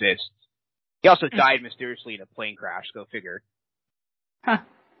Bigfoot exists. He also died mysteriously in a plane crash. Go figure. Huh.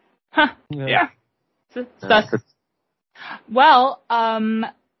 Yeah. Well,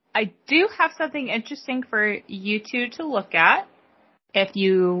 I do have something interesting for you two to look at if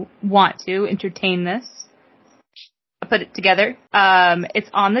you want to entertain this. I'll put it together. It's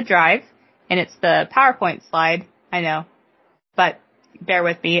on the drive, and it's the PowerPoint slide. I know, but bear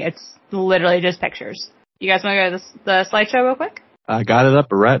with me. It's literally just pictures. You guys want to go to the slideshow real quick? I got it up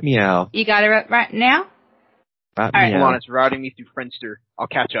right meow. You got it up right now? Right meow. Hold on, it's routing me through Friendster. I'll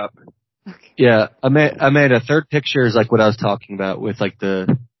catch up. Okay. Yeah, I made a third picture is like what I was talking about with like there's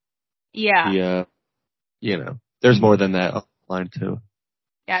more than that online too.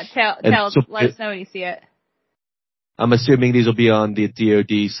 Yeah, let us know when you see it. I'm assuming these will be on the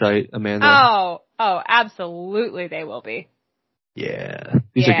DoD site, Amanda. Oh, absolutely they will be. Yeah,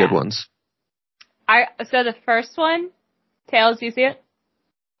 these are good ones. So the first one, Tails, do you see it?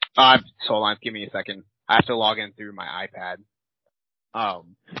 Hold on, give me a second. I have to log in through my iPad.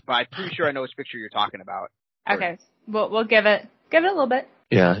 But I'm pretty sure I know which picture you're talking about. Okay, we'll give it a little bit.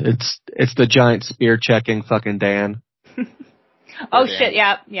 Yeah, it's the giant spear checking fucking Dan. Oh Dan. Shit!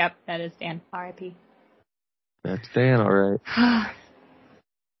 Yep, that is Dan. R.I.P. That's Dan, all right.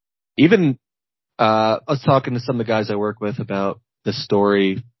 Even I was talking to some of the guys I work with about the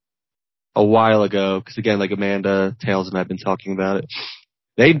story a while ago, because again, like Amanda, Tails, and I've been talking about it.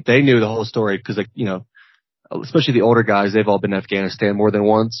 They knew the whole story because, like, you know, especially the older guys, they've all been in Afghanistan more than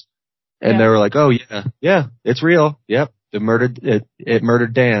once, and they were like, "Oh yeah, it's real. Yep, it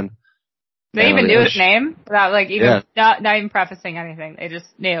murdered Dan." They even knew his name without like even not even prefacing anything. They just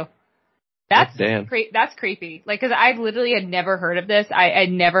knew. That's Dan. That's creepy. Like, because I literally had never heard of this. I had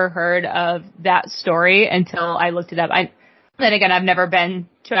never heard of that story until I looked it up. Then again, I've never been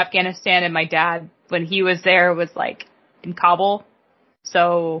to Afghanistan, and my dad, when he was there, was like in Kabul.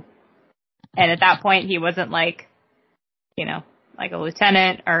 So, and at that point, he wasn't like, you know, like a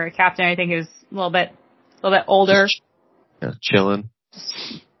lieutenant or a captain or anything. He was a little bit older. Yeah, chilling.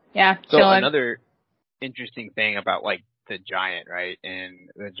 Yeah, So chilling. another interesting thing about like the giant, right, and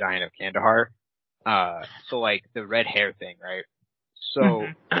the giant of Kandahar. So like the red hair thing, right? So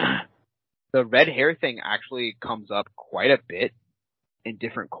the red hair thing actually comes up quite a bit in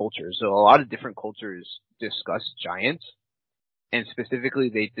different cultures. So a lot of different cultures discuss giants, and specifically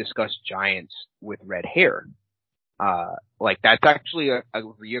they discuss giants with red hair. Like that's actually a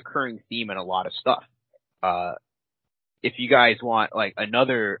reoccurring theme in a lot of stuff. If you guys want like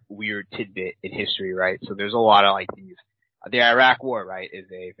another weird tidbit in history, right? So there's a lot of like these. The Iraq War, right, is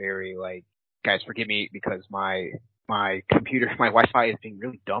a very like, guys, forgive me because my computer, my Wi-Fi is being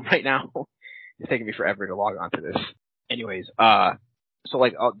really dumb right now. It's taking me forever to log on to this. Anyways, so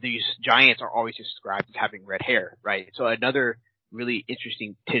like these giants are always described as having red hair, right? So another really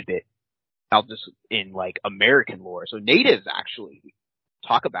interesting tidbit, I'll just in like American lore. So natives actually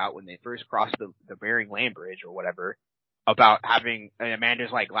talk about when they first crossed the Bering Land Bridge or whatever, about having, and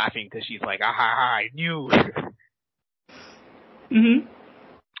Amanda's like laughing because she's like, I knew.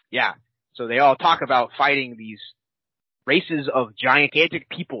 Yeah. So they all talk about fighting these races of gigantic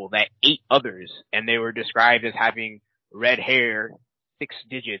people that ate others, and they were described as having red hair, 6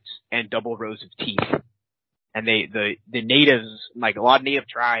 digits, and double rows of teeth. And the natives, like a lot of native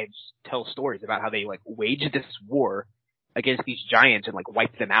tribes, tell stories about how they like waged this war against these giants and like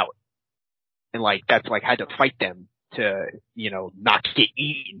wiped them out. And like that's like had to fight them to, not get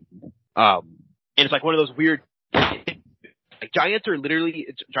eaten. And it's like one of those weird, like giants are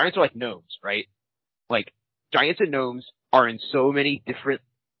like gnomes, right? Like giants and gnomes are in so many different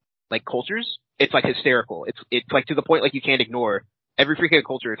like cultures. It's like hysterical. It's like to the point like you can't ignore. Every freaking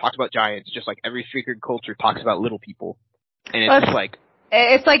culture talks about giants, just like every freaking culture talks about little people. And it's just like,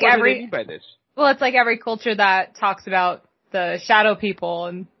 it's like what do they mean by this? Well, it's like every culture that talks about the shadow people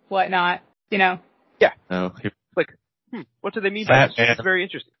and whatnot, Yeah. No. It's like, what do they mean by this? It's very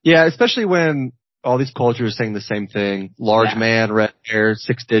interesting. Yeah, especially when all these cultures saying the same thing. Large man, red hair,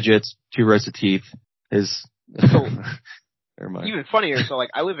 6 digits, 2 rows of teeth is, so, never mind. Even funnier, so like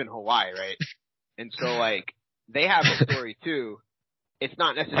I live in Hawaii, right? And so like, they have a story too. It's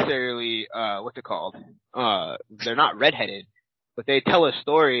not necessarily, what's it called? They're not redheaded, but they tell a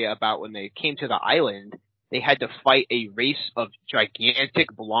story about when they came to the island, they had to fight a race of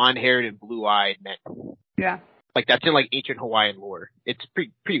gigantic blonde-haired and blue-eyed men. Yeah. Like that's in like ancient Hawaiian lore. It's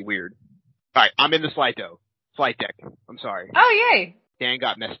pretty weird. Alright, I'm in the slide deck. I'm sorry. Oh, yay. Dan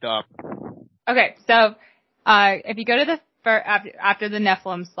got messed up. Okay, so, if you go to after the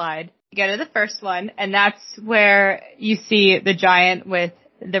Nephilim slide, you go to the first one, and that's where you see the giant with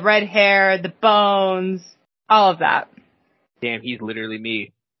the red hair, the bones, all of that. Damn, he's literally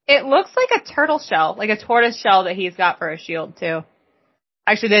me. It looks like a turtle shell, like a tortoise shell that he's got for a shield too.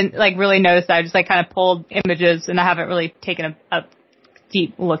 I actually didn't like really notice that. I just like kind of pulled images and I haven't really taken a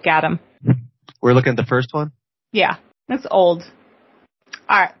deep look at him. We're looking at the first one? Yeah, that's old.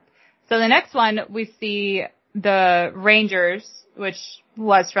 Alright, so the next one we see the Rangers, which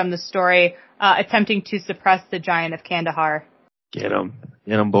was from the story, attempting to suppress the giant of Kandahar. Get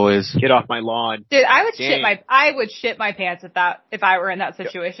 'em, boys. Get off my lawn. Dude, I would shit my pants if I were in that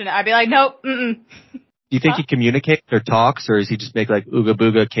situation. I'd be like, nope, Do you think he communicates or talks, or does he just make like ooga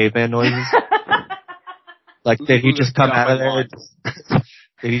booga caveman noises? Like, did he just come out of there?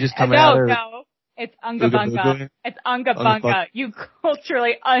 Did he just come out of there? No, it's unga bunga. It's unga bunga. You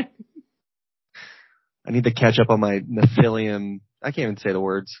culturally I need to catch up on my Nephilim. I can't even say the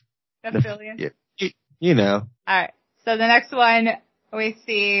words. Nephilim? You know. Alright, so the next one, we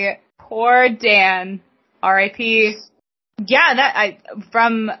see poor Dan, R.I.P. Yeah,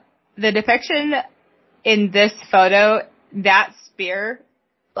 from the depiction in this photo, that spear,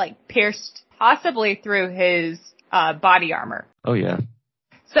 like, pierced possibly through his, body armor. Oh yeah.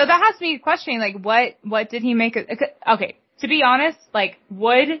 So that has me questioning, like, what did he make okay, to be honest, like,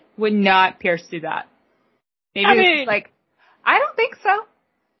 wood would not pierce through that. Maybe I don't think so.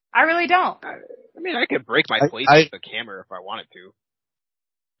 I really don't. I mean, I could break my plate with the camera if I wanted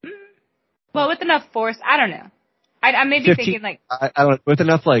to. Well, with enough force, I don't know. I may be thinking like I don't, with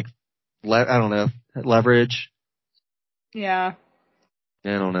enough like I don't know, leverage. Yeah. I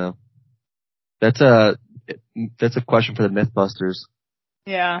don't know. That's a question for the Mythbusters.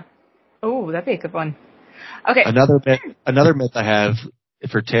 Yeah. Oh, that'd be a good one. Okay. Another myth I have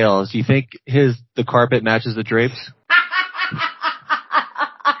for Tails. Do you think the carpet matches the drapes?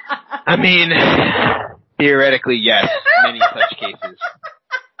 I mean, theoretically, yes. Many such cases.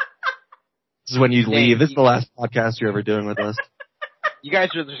 This is when you leave. This is the last podcast you're ever doing with us. You guys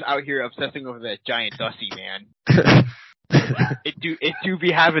are just out here obsessing over that giant Dusty, man. It do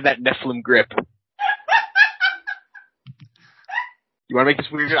be having that Nephilim grip. You want to make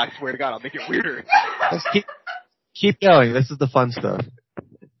this weirder? I swear to God, I'll make it weirder. Let's keep going. This is the fun stuff.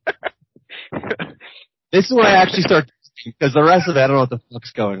 This is when I actually start, because the rest of it, I don't know what the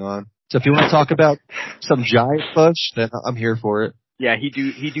fuck's going on. So if you want to talk about some giant bush, then I'm here for it. Yeah, he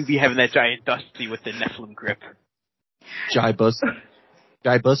do be having that giant Dusty with the Nephilim grip. Giant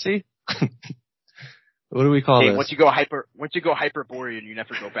bussy? What do we call this? Once you go Hyperborean, you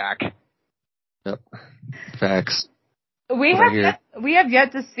never go back. Yep. Facts. We have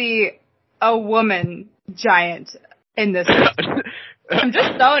yet to see a woman giant in this. I'm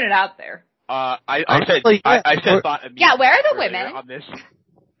just throwing it out there. I said thought a meme. Yeah, where are the women on this?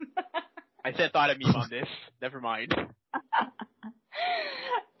 I said thought a meme on this. Never mind.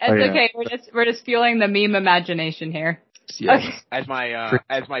 It's okay. We're just fueling the meme imagination here. Yes. Okay.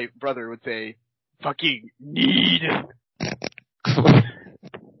 As my brother would say, fucking need.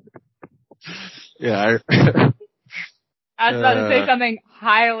 Yeah. I was about to say something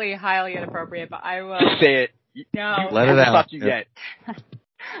highly, highly inappropriate, but I will. Say it. No. Let it out. You get.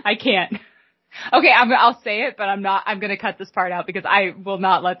 I can't. Okay, I'll say it, but I'm gonna cut this part out because I will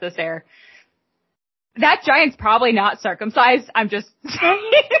not let this air. That giant's probably not circumcised. I'm just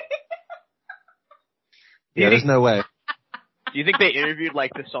saying. Yeah, there's no way. Do you think they interviewed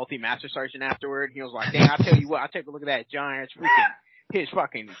like the salty master sergeant afterward? He was like, "Dang, I'll tell you what, I'll take a look at that giant. His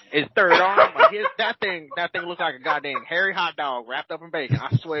third arm, like that thing looks like a goddamn hairy hot dog wrapped up in bacon.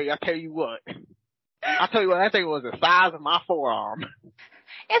 I swear, I'll tell you what, that thing was the size of my forearm.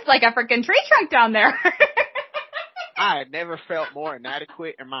 It's like a freaking tree trunk down there." I had never felt more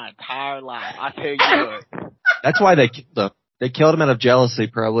inadequate in my entire life. I tell you what. That's why they killed him. They killed him out of jealousy,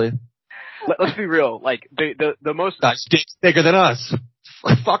 probably. Let's be real. Like the most dick's bigger than us.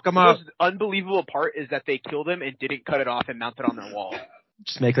 Fuck them up. The most unbelievable part is that they killed him and didn't cut it off and mount it on their wall.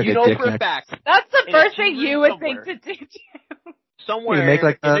 Just make like you a know dick for neck. a fact. That's the first thing you would think to do. Somewhere make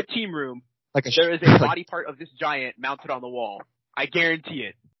like in the team room, there is a body part of this giant mounted on the wall. I guarantee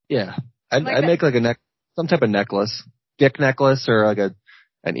it. Yeah, I'd make like a some type of necklace, dick necklace, or like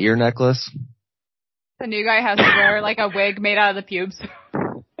an ear necklace. The new guy has to wear like a wig made out of the pubes.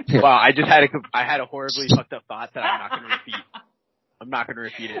 Wow, I had a horribly fucked up thought that I'm not going to repeat. I'm not going to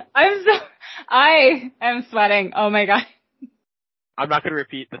repeat it. I am sweating. Oh my god. I'm not going to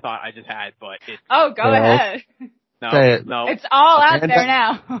repeat the thought I just had, but it's. Oh, go ahead. No. It's all out there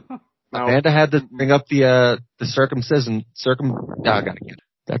now. No. Amanda had to bring up the circumcision. I gotta get it.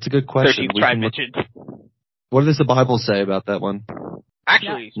 That's a good question. 13th mentioned. What does the Bible say about that one?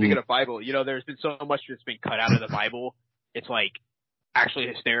 Actually, speaking of Bible, there's been so much that's been cut out of the Bible. It's like actually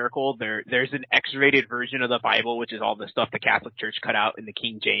hysterical. There's an X-rated version of the Bible, which is all the stuff the Catholic Church cut out in the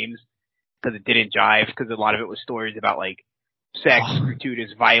King James because it didn't jive. Because a lot of it was stories about like sex,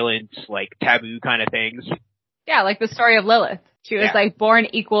 gratuitous violence, like taboo kind of things. Yeah, like the story of Lilith. She was like born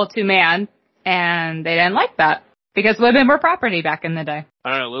equal to man, and they didn't like that because women were property back in the day.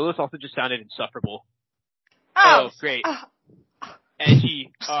 I don't know. Lilith also just sounded insufferable. Oh great.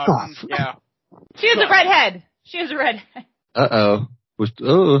 Edgy. Yeah. She was a redhead.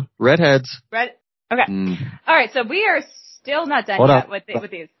 Redheads. Red. Okay. All right. So we are still not done yet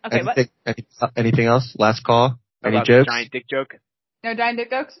with these. Okay. Anything else? Last call. Any about jokes? Giant dick joke. No giant dick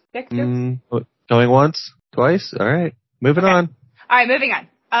jokes. Going once, twice. All right. Moving on. All right. Moving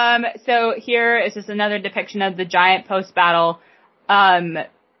on. So here is just another depiction of the giant post battle.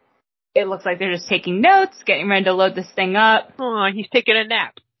 It looks like they're just taking notes, getting ready to load this thing up. Oh, he's taking a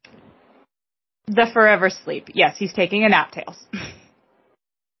nap. The forever sleep. Yes, he's taking a nap, Tails.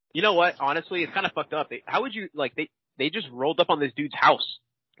 You know what? Honestly, it's kind of fucked up. How would you, like, they just rolled up on this dude's house.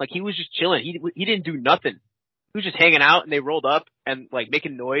 Like, he was just chilling. He didn't do nothing. He was just hanging out, and they rolled up and, like,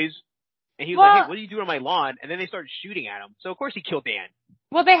 making noise. And he was like, hey, what are you doing on my lawn? And then they started shooting at him. So, of course, he killed Dan.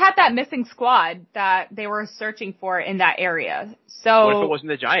 Well, they had that missing squad that they were searching for in that area. So what if it wasn't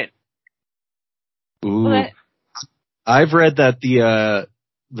the giant? Ooh. Well, I've read that the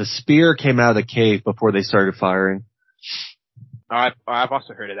spear came out of the cave before they started firing. I've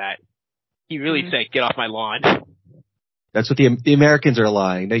also heard of that. He really said, get off my lawn. That's what the Americans are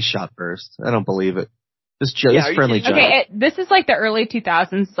lying. They shot first. I don't believe it. This friendly giant. Okay, this is like the early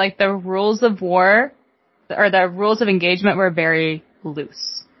 2000s. Like the rules of war or the rules of engagement were very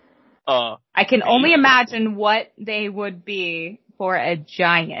loose. I can only imagine what they would be for a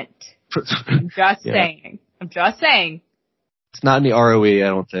giant. I'm just saying. It's not in the ROE, I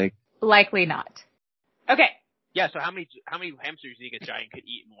don't think. Likely not. Okay. Yeah. So how many hamsters do you think a giant could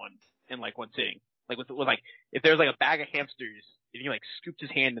eat in one sitting? Like with if there's like a bag of hamsters and he like scooped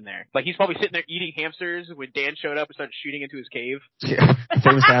his hand in there, like he's probably sitting there eating hamsters when Dan showed up and started shooting into his cave. Yeah.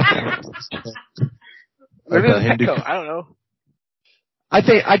 Famous Maybe it was Petco. I don't know. I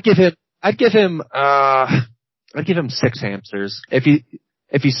think I'd give him 6 hamsters.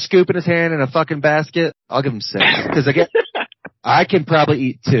 If he's scooping his hand in a fucking basket, I'll give him 6. Cause I can probably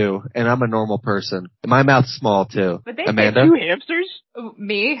eat 2 and I'm a normal person. My mouth's small too. But they Amanda? 2 hamsters?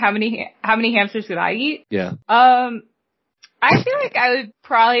 Me? How many hamsters could I eat? Yeah. I feel like I would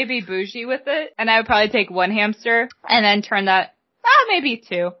probably be bougie with it, and I would probably take 1 hamster and then turn that, maybe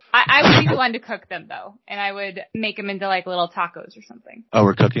 2. I would be the one to cook them though, and I would make them into like little tacos or something. Oh,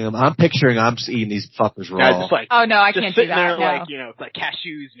 we're cooking them? I'm picturing I'm just eating these fuckers raw. Yeah, just like, oh no, I can't do that. There, no. like, like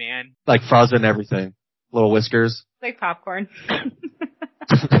cashews, man. Like fuzz and everything. Little whiskers. Like popcorn.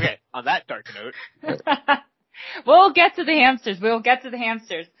 Okay, on that dark note. We'll get to the hamsters.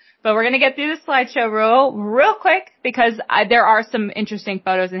 But we're going to get through the slideshow real quick because there are some interesting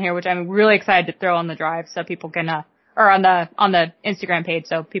photos in here, which I'm really excited to throw on the drive so people can, or on the Instagram page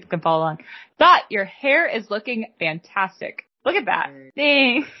so people can follow along. But your hair is looking fantastic. Look at that.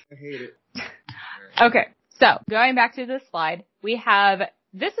 Dang. I hate it. Okay. So going back to this slide,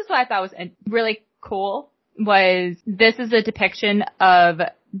 this is what I thought was really cool this is a depiction of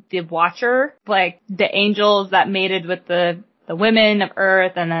the Watcher, like the angels that mated with the women of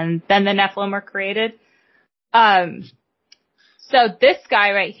Earth, and then the Nephilim were created. So this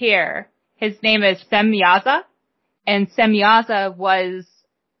guy right here, his name is Semyaza, and Semyaza was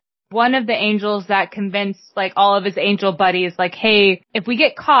one of the angels that convinced like all of his angel buddies, like, hey, if we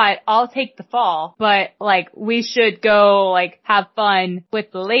get caught, I'll take the fall, but like we should go like have fun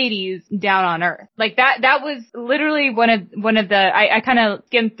with the ladies down on Earth. Like that was literally one of the, I kind of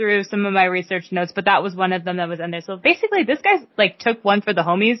skimmed through some of my research notes, but that was one of them that was in there. So basically this guy like took one for the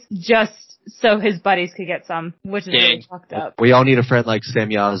homies just so his buddies could get some, which is really fucked up. We all need a friend like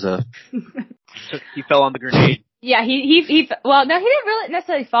Semyaza. He fell on the grenade. Yeah, well, no, he didn't really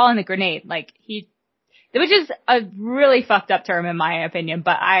necessarily fall in the grenade. Like, which is a really fucked up term in my opinion,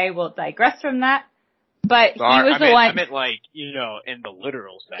 but I will digress from that. But Sorry, he was the one. I meant like, in the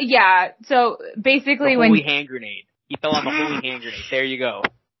literal sense. Yeah, so basically the holy hand grenade. He fell on the holy hand grenade. There you go.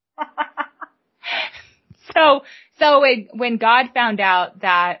 So when God found out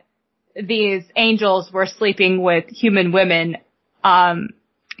that these angels were sleeping with human women,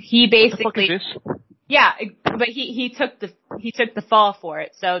 he basically. What the fuck is this? Yeah, but he took the fall for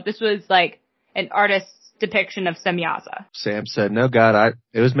it. So this was like an artist's depiction of Semyaza. Sam said, "No, God,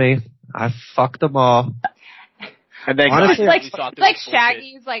 it was me. I fucked them all." And then honestly, like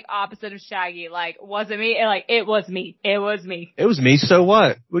Shaggy's like opposite of Shaggy. Like, wasn't me? Like, it was me. It was me. It was me. So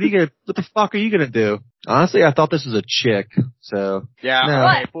what? What the fuck are you gonna do? Honestly, I thought this was a chick. So yeah. No.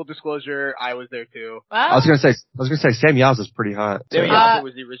 Okay, full disclosure, I was there too. Well, I was gonna say Semyaza's pretty hot. So. Semyaza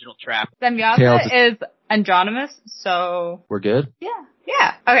was the original trap. Semyaza is androgynous, so we're good. Yeah.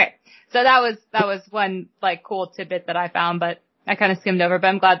 Okay. So that was one like cool tidbit that I found, but I kind of skimmed over. But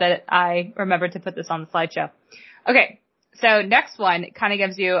I'm glad that I remembered to put this on the slideshow. Okay, so next one kind of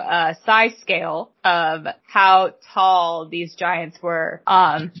gives you a size scale of how tall these giants were.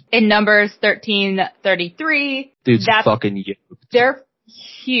 In Numbers 13:33. Dude's fucking huge. They're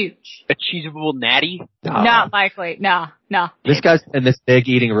huge. Achievable natty? Not likely. No. This guy's and this big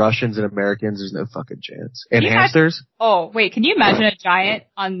eating Russians and Americans. There's no fucking chance. And hamsters? Oh, wait. Can you imagine a giant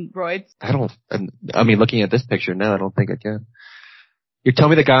on roids? I mean, looking at this picture now, I don't think I can. You're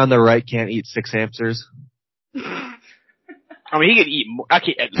telling me the guy on the right can't eat 6 hamsters? I mean, he could eat more.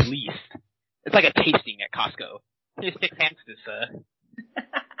 Okay, at least. It's like a tasting at Costco. Here's 6 hamsters,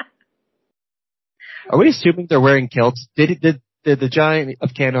 Are we assuming they're wearing kilts? Did the giant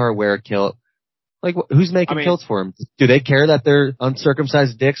of Kandahar wear a kilt? Like, who's making kilts for him? Do they care that they're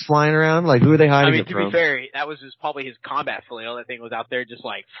uncircumcised dicks flying around? Like, who are they hiding it from? To be fair, that was probably his combat flail. That thing was out there just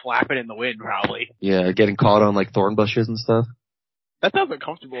like flapping in the wind, probably. Yeah, getting caught on like thorn bushes and stuff. That sounds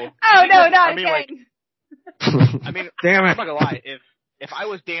uncomfortable. Oh no, not again. I mean, damn it! I'm not gonna lie. If I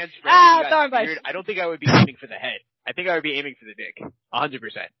was Dan's friend, weird, I don't think I would be aiming for the head. I think I would be aiming for the dick,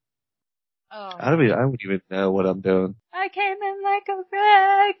 100%. Oh. I wouldn't even know what I'm doing. I came in like a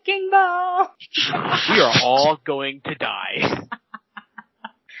wrecking ball. We are all going to die.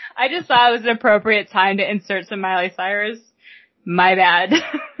 I just thought it was an appropriate time to insert some Miley Cyrus. My bad.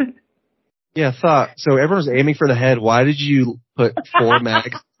 Yeah, thought. So everyone's aiming for the head. Why did you put 4 mags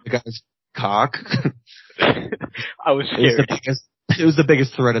in the guy's cock? I was scared. It was the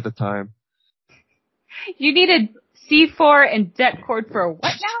biggest threat at the time. You needed C4 and det cord for what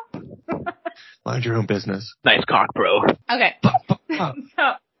now? Mind your own business. Nice cock, bro. Okay.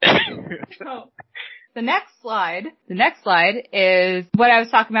 So the next slide is what I was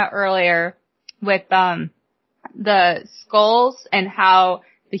talking about earlier with the skulls and how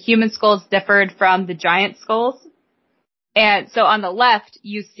the human skulls differed from the giant skulls. And so on the left,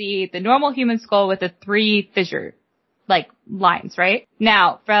 you see the normal human skull with the 3 fissure, like, lines, right?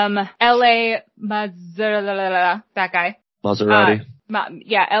 Now, from L.A. Maserati, that guy. Maserati.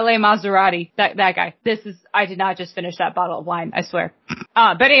 L.A. Maserati, that guy. I did not just finish that bottle of wine, I swear.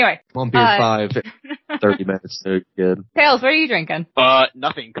 But anyway. 1 beer 5, 30 minutes, so good. Tails, what are you drinking?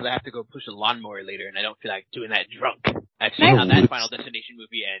 Nothing, because I have to go push a lawnmower later, and I don't feel like doing that drunk. That's how that Final Destination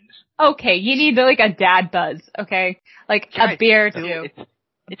movie ends. Okay, you need, like, a dad buzz, okay? Like, a beer to do.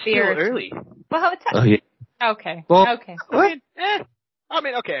 It's still early. Well, it's... Oh, yeah. Okay. Well, okay.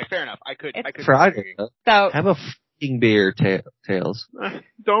 Okay, fair enough. I could. Friday. So... Have a f***ing beer, Tails.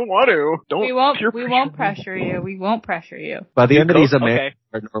 Don't want to. Don't. We won't pressure you. We won't pressure you. By the end of these, are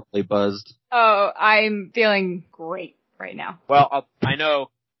normally buzzed. Oh, I'm feeling great right now. Well, I know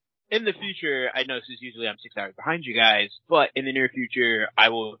in the future, I know since usually I'm 6 hours behind you guys, but in the near future, I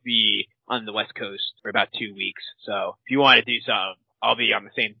will be on the West Coast for about 2 weeks. So if you want to do something, I'll be on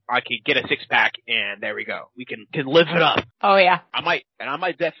the same. I could get a 6-pack, and there we go. We can live it up. Oh yeah. I might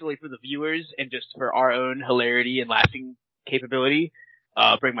definitely for the viewers and just for our own hilarity and laughing capability,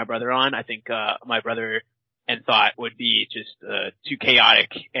 bring my brother on. I think my brother and Thought would be just too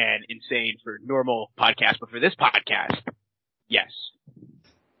chaotic and insane for normal podcasts, but for this podcast, yes.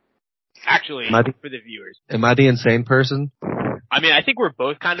 Actually, for the viewers. Am I the insane person? I mean, I think we're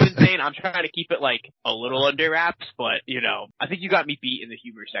both kind of insane. I'm trying to keep it, like, a little under wraps, but, you know, I think you got me beat in the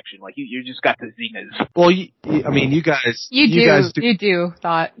humor section. Like, you just got the zingers. Well, I mean, you guys... You do,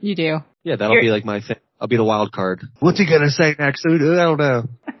 Thought. You do. Yeah, that'll be, like, my thing. I'll be the wild card. What's he gonna say next? I don't know.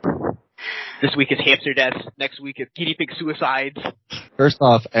 This week is hamster deaths. Next week is guinea pig suicides. First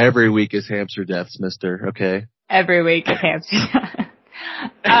off, every week is hamster deaths, mister, okay? Every week is hamster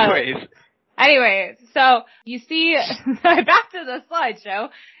deaths. Anyways, so you see, back to the slideshow,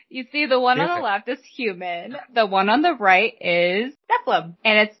 you see the one on the left is human, the one on the right is Nephilim,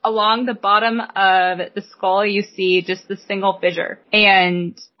 and it's along the bottom of the skull you see just the single fissure,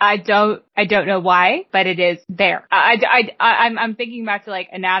 and I don't know why, but it is there. I'm thinking back to like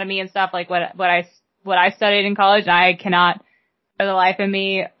anatomy and stuff, like what I studied in college, and I cannot for the life of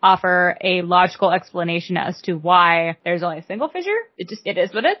me offer a logical explanation as to why there's only a single fissure. It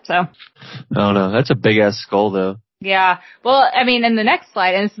is what it is, so. I don't know. That's a big ass skull though. Yeah. Well, I mean, in the next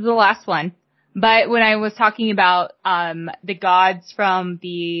slide, and this is the last one, but when I was talking about, the gods from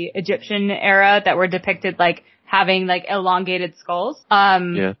the Egyptian era that were depicted like having like elongated skulls,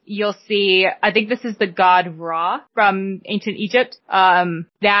 you'll see, I think this is the god Ra from ancient Egypt,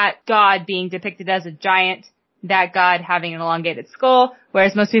 that god being depicted as a giant, that god having an elongated skull,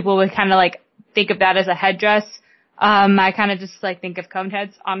 whereas most people would kind of like think of that as a headdress. I kind of just like think of cone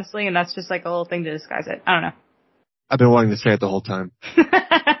heads, honestly, and that's just like a little thing to disguise it. I don't know. I've been wanting to say it the whole time.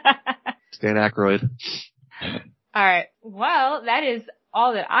 Stan Aykroyd. Alright. Well, that is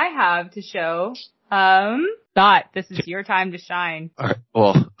all that I have to show. Thought, this is your time to shine. Alright.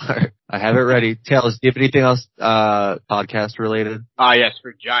 Well, alright. I have it ready. Tails, do you have anything else, podcast related? Yes,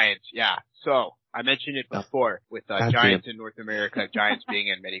 for giants, yeah. So, I mentioned it before with giants in North America, giants being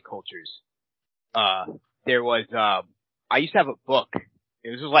in many cultures. There was I used to have a book. It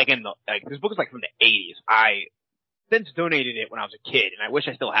was like this book is like from the 80s. I since donated it when I was a kid, and I wish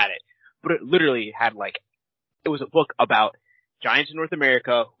I still had it. But it literally had it was a book about giants in North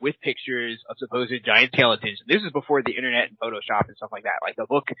America with pictures of supposed giant skeletons. This is before the internet and Photoshop and stuff like that. Like the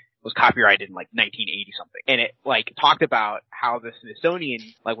book was copyrighted in 1980 something. And it talked about how the Smithsonian,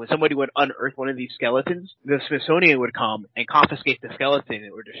 when somebody would unearth one of these skeletons, the Smithsonian would come and confiscate the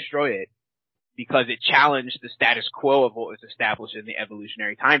skeleton or destroy it because it challenged the status quo of what was established in the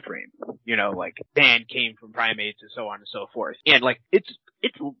evolutionary time frame. You know, man came from primates and so on and so forth. And it's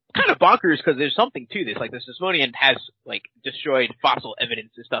kind of bonkers because there's something to this. The Smithsonian has destroyed fossil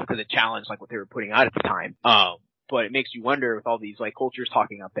evidence and stuff because it challenged what they were putting out at the time. But it makes you wonder with all these cultures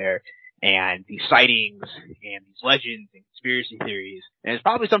talking up there and these sightings and these legends and conspiracy theories. And there's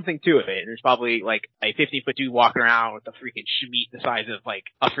probably something to it. There's probably a 15-foot dude walking around with a freaking schmeat the size of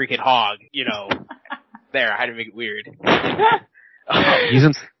a freaking hog, you know. There, I had to make it weird.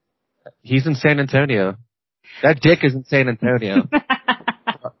 He's in San Antonio. That dick is in San Antonio.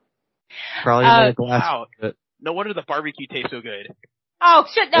 Probably in a glass. Wow. No wonder the barbecue tastes so good. Oh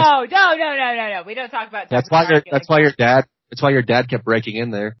shit! No. We don't talk about. That's why your dad kept breaking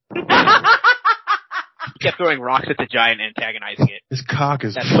in there. He kept throwing rocks at the giant and antagonizing it. His cock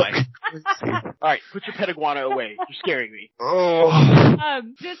is. That's why. All right, put your pet iguana away. You're scaring me. Oh.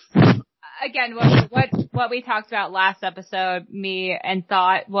 Just again, what we talked about last episode, me and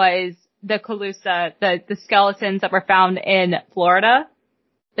Thought, was the Calusa, the skeletons that were found in Florida.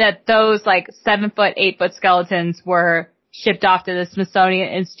 That those 7-foot, 8-foot skeletons were shipped off to the Smithsonian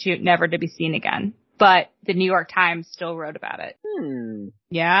Institute, never to be seen again. But the New York Times still wrote about it.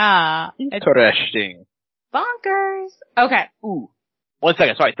 Yeah. Interesting. Bonkers. Okay. Ooh. 1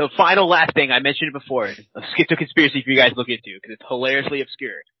 second, sorry. The final last thing I mentioned before, a schizo-conspiracy for you guys to look into, because it's hilariously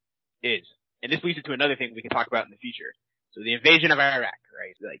obscure, is, and this leads into another thing we can talk about in the future. So the invasion of Iraq,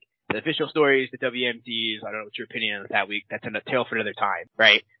 right? Like, the official stories, the WMDs, I don't know what your opinion on that week, that's a tale for another time,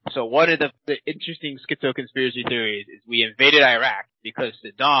 right? So one of the interesting schizo-conspiracy theories is we invaded Iraq because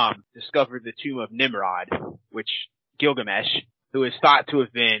Saddam discovered the tomb of Nimrod, which Gilgamesh, who is thought to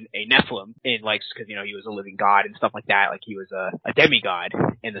have been a Nephilim in like, cause you know, he was a living god and stuff like that, like he was a demigod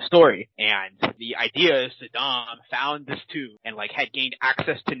in the story. And the idea is Saddam found this tomb and like had gained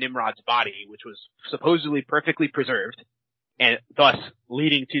access to Nimrod's body, which was supposedly perfectly preserved, and thus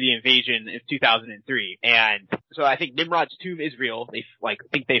leading to the invasion in 2003. And so I think Nimrod's tomb is real. They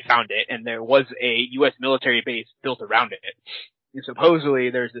think they found it, and there was a U.S. military base built around it. And supposedly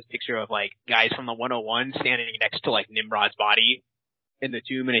there's this picture of like guys from the 101 standing next to like Nimrod's body in the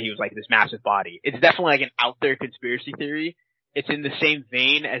tomb, and he was like this massive body. It's definitely like an out there conspiracy theory. It's in the same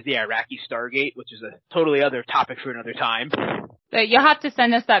vein as the Iraqi Stargate, which is a totally other topic for another time. But you'll have to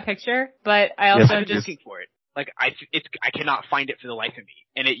send us that picture, but I also I'm looking for it. Like I cannot find it for the life of me.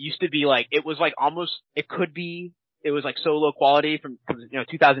 And it used to be like, it was like almost, it was like so low quality from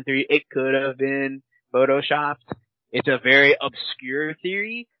 2003. It could have been photoshopped. It's a very obscure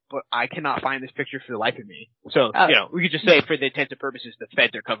theory, but I cannot find this picture for the life of me. So, we could just say for the intents and purposes, the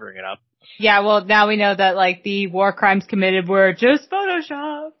feds are covering it up. Yeah, well, now we know that, like, the war crimes committed were just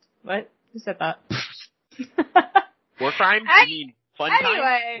photoshopped. What? Who said that? War crimes? You mean fun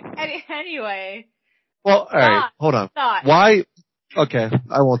time? Anyway. Well, alright, hold on. Why? Okay,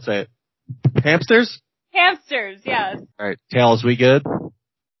 I won't say it. Hamsters? Hamsters, yes. Alright, Tails, we good?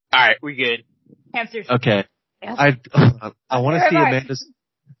 Alright, we good. Hamsters. Okay. Yes. I want to see Amanda's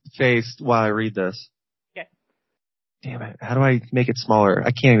face while I read this. Okay. Damn it. How do I make it smaller? I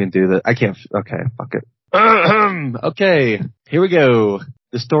can't even do that. I can't. Okay, fuck it. Okay, here we go.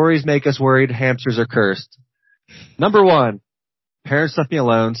 The stories make us worried hamsters are cursed. Number 1. Parents left me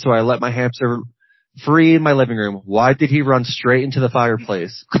alone, so I let my hamster free in my living room. Why did he run straight into the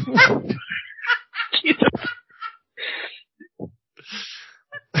fireplace?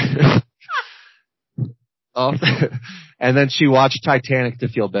 And then she watched Titanic to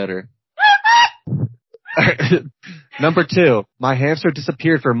feel better. Number 2, my hamster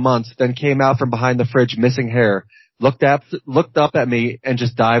disappeared for months, then came out from behind the fridge missing hair, looked up at me, and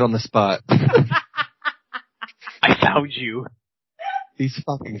just died on the spot. I found you. These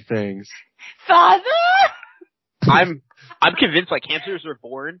fucking things. Father! I'm convinced like hamsters are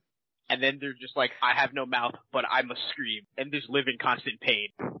born, and then they're just like, I have no mouth, but I must scream, and just live in constant pain.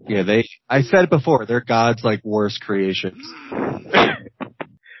 Yeah, I said it before, they're God's like worst creations.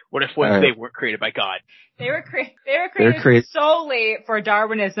 What if once they weren't created by God? They were created solely for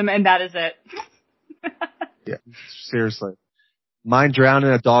Darwinism, and that is it. Yeah, seriously. Mine drowned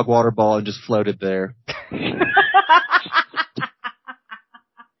in a dog water ball and just floated there.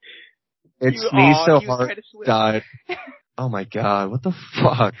 It sneezed so hard, died. Oh my god, what the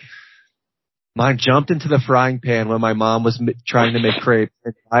fuck? Mine jumped into the frying pan when my mom was trying to make crepes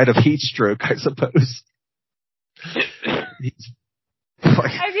and died of heat stroke, I suppose.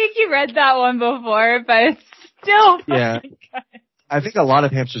 I think you read that one before, but it's still fucking good. I think a lot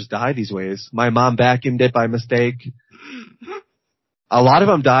of hamsters die these ways. My mom vacuumed it by mistake. A lot of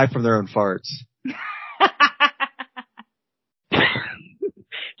them die from their own farts.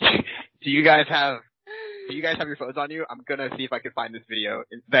 Do you guys have your phones on you? I'm gonna see if I can find this video.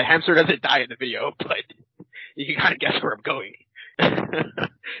 The hamster doesn't die in the video, but you can kind of guess where I'm going.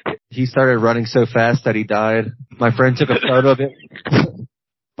 He started running so fast that he died. My friend took a photo of it.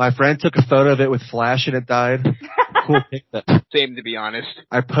 My friend took a photo of it with flash and it died. Cool picture. Same, to be honest.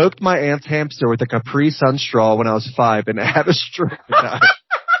 I poked my aunt's hamster with a Capri Sun straw when I was 5 and it had a stroke and died.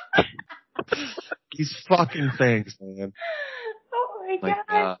 These fucking things, man. Oh my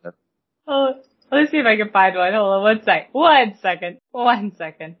god. Oh, let's see if I can find one. Hold on 1 second. 1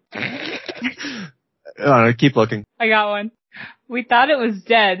 second. Keep looking. I got one. We thought it was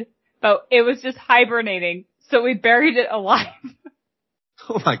dead, but it was just hibernating, so we buried it alive.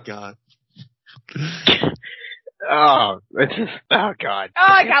 Oh my god. Oh god. Oh,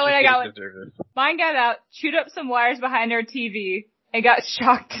 I got one. Mine got out, chewed up some wires behind our TV, and got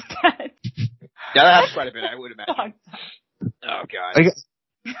shocked to death. Yeah, that's quite a bit, I would imagine. Oh god.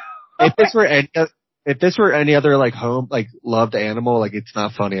 If this were any other like home, like loved animal, like it's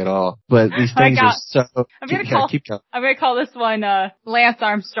not funny at all. But these things are so. I'm gonna call this one Lance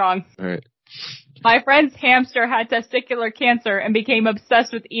Armstrong. All right. My friend's hamster had testicular cancer and became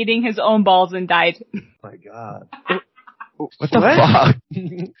obsessed with eating his own balls and died. Oh my God. What the fuck?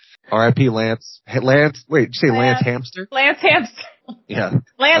 R.I.P. Lance. Lance, wait, did you say Lance Hamster? Lance Hamster. Yeah.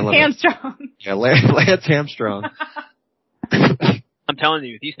 Lance Hamstrong. Yeah, Lance Hamstrong. I'm telling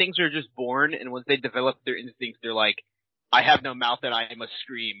you, these things are just born, and once they develop their instincts, they're like, I have no mouth and I must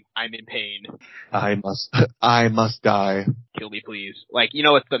scream. I'm in pain. I must die. Kill me, please. Like, you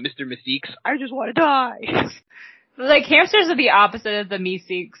know, it's the Mr. Mystiques. I just want to die. Like, hamsters are the opposite of the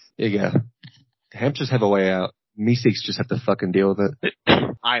Meeseeks. Yeah. Hamsters have a way out. Meeseeks just have to fucking deal with it.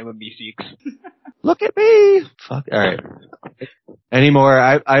 I am a Meeseeks. Look at me! Fuck. Alright. Any more?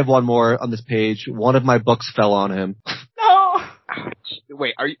 I have one more on this page. One of my books fell on him. No!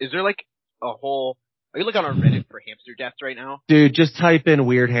 Wait, is there like a whole... Are you looking on Reddit for hamster deaths right now? Dude, just type in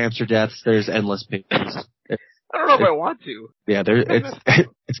weird hamster deaths. There's endless pages. I don't know if I want to. Yeah, there's a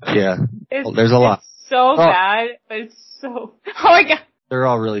lot. It's so bad. It's so... Oh my God. They're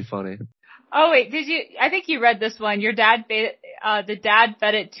all really funny. Oh wait, I think you read this one. Your dad the dad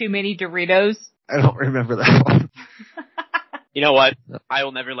fed it too many Doritos. I don't remember that one. You know what? I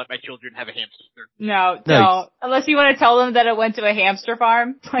will never let my children have a hamster. No, don't. Unless you want to tell them that it went to a hamster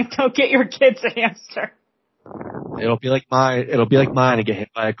farm. Like, don't get your kids a hamster. It'll be like mine and get hit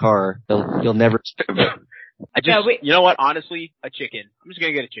by a car. You'll never. You know what? Honestly, a chicken. I'm just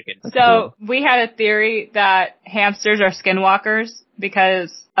gonna get a chicken. So we had a theory that hamsters are skinwalkers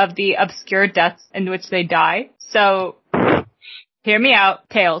because of the obscure deaths in which they die. So, hear me out,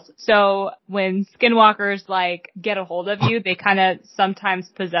 Tails. So, when skinwalkers, like, get a hold of you, they kind of sometimes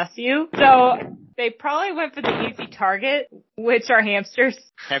possess you. So, they probably went for the easy target, which are hamsters.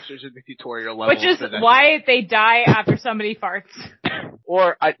 Hamsters are the tutorial level. Which is why they die after somebody farts.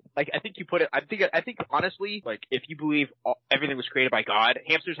 Or, I think you put it, I think honestly, like, if you believe everything was created by God,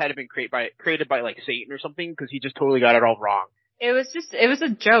 hamsters had to been created by, like, Satan or something, because he just totally got it all wrong. It was a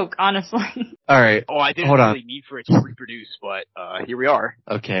joke, honestly. Alright. Oh, I didn't really need for it to reproduce, but, here we are.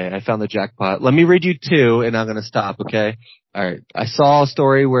 Okay, I found the jackpot. Let me read you two, and I'm gonna stop, okay? Alright. I saw a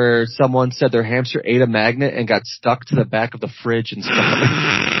story where someone said their hamster ate a magnet and got stuck to the back of the fridge and stuff.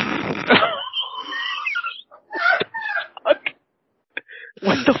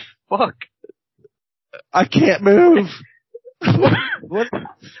 What the fuck? I can't move. What kind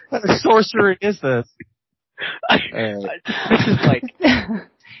of sorcery is this? This is like...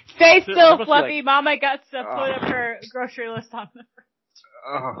 Stay still, Fluffy. Like, Mama got to put up her grocery list on the fridge.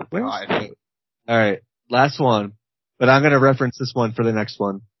 Oh, God. Alright, last one. But I'm going to reference this one for the next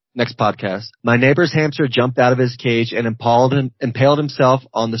podcast. My neighbor's hamster jumped out of his cage and impaled himself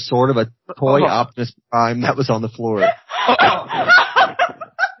on the sword of a toy Optimus Prime that was on the floor.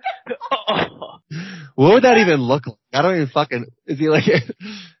 What would that even look like? I don't even fucking... Is he like...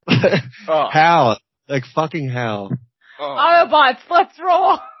 How? Like, fucking how? Autobots, let's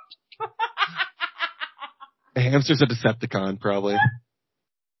roll! The hamster's a Decepticon, probably.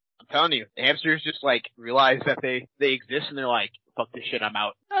 I'm telling you, the hamsters just, like, realize that they exist and they're like, fuck this shit, I'm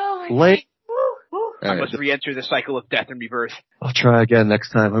out. Oh my God. I must re-enter the cycle of death and rebirth. I'll try again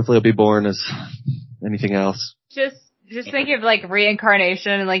next time. Hopefully I'll be born as anything else. Just think of, like,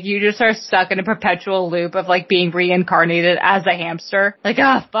 reincarnation, and, like, you just are stuck in a perpetual loop of, like, being reincarnated as a hamster. Like,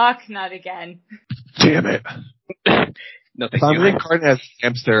 fuck, not again. Damn it. No, if I'm reincarnated as a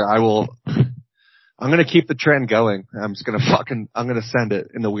hamster, I'm gonna keep the trend going. I'm gonna send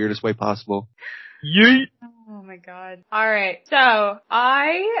it in the weirdest way possible. Yeet. Oh my God. Alright, so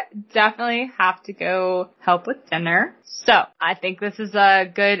I definitely have to go help with dinner. So I think this is a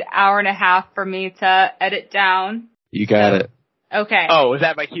good hour and a half for me to edit down. You got it. Okay. Oh, is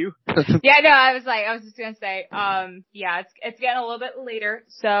that my cue? Yeah, no, I was just gonna say, yeah, it's getting a little bit later.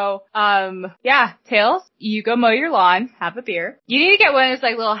 So, yeah, Tails, you go mow your lawn, have a beer. You need to get one of those,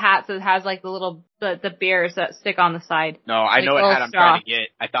 like, little hats that has, like, the beers that stick on the side. No, I know what hat I'm trying to get.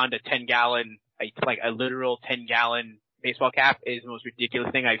 I found a 10-gallon, like a literal 10-gallon baseball cap. It is the most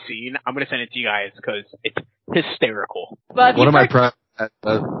ridiculous thing I've seen. I'm gonna send it to you guys because it's hysterical. One of my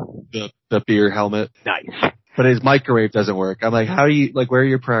the beer helmet. Nice. But his microwave doesn't work. I'm like, how do you, like, where are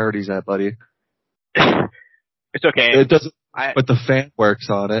your priorities at, buddy? It's okay. It doesn't, but the fan works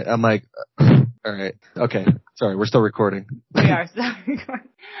on it. I'm like, alright, okay. Sorry, we're still recording. We are still recording.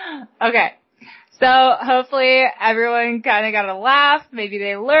 Okay. So hopefully everyone kind of got a laugh. Maybe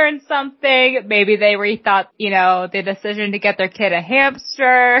they learned something. Maybe they rethought, the decision to get their kid a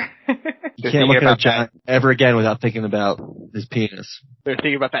hamster. You can't look at a giant ever again without thinking about his penis. They're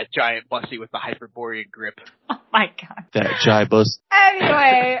thinking about that giant bussy with the Hyperborean grip. Oh my god. That giant bus.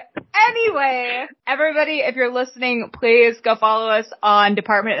 Anyway, everybody, if you're listening, please go follow us on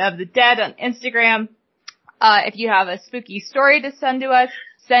Department of the Dead on Instagram. If you have a spooky story to send to us,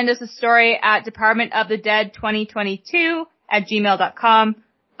 send us a story at departmentofthedead2022@gmail.com.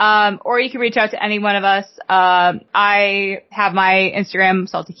 Or you can reach out to any one of us. I have my Instagram,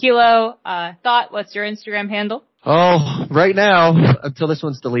 saltakilo. Thought, what's your Instagram handle? Oh, right now, until this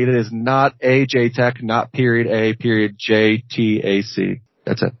one's deleted, is not AJTech, not period A, period JTAC.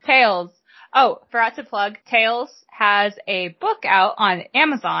 That's it. Tails. Oh, forgot to plug. Tails has a book out on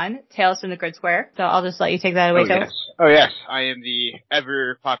Amazon, Tales from the Grid Square. So I'll just let you take that away, Tails. Oh yes, I am the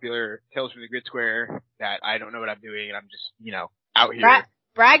ever popular Tales from the Grid Square that I don't know what I'm doing and I'm just, out here.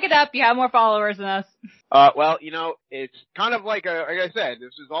 Brag it up, you have more followers than us. Well, it's kind of like like I said,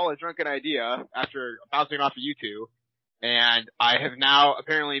 this was all a drunken idea after bouncing off of you two. And I have now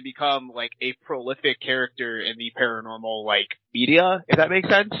apparently become like a prolific character in the paranormal media, if that makes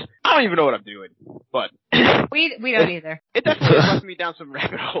sense. I don't even know what I'm doing, but we don't either. It definitely left me down some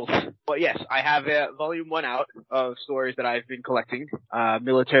rabbit holes. But yes, I have volume 1 out of stories that I've been collecting,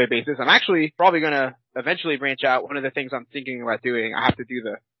 military bases. I'm actually probably gonna eventually branch out. One of the things I'm thinking about doing, I have to do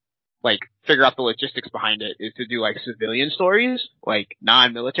figure out the logistics behind it, is to do civilian stories,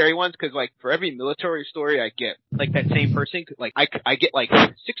 non-military ones, cause for every military story I get, that same person, I get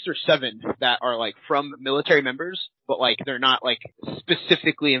 6 or 7 that are from military members, but they're not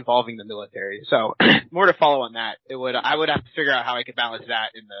specifically involving the military. So more to follow on that. I would have to figure out how I could balance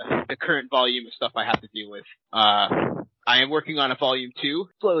that in the current volume of stuff I have to deal with. I am working on a volume 2,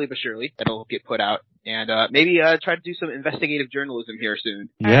 slowly but surely, that'll get put out. And maybe try to do some investigative journalism here soon.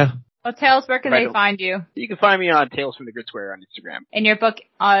 Yeah. Well, Tails, where can they find you? You can find me on Tales from the Grid Square on Instagram. And your book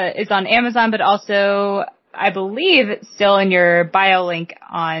is on Amazon, but also, I believe, it's still in your bio link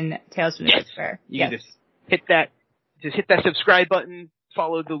on Tales from the Grid Square. You can just hit that subscribe button,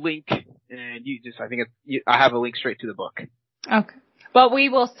 follow the link, and I have a link straight to the book. Okay. Well, we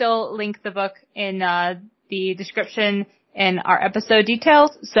will still link the book in the description in our episode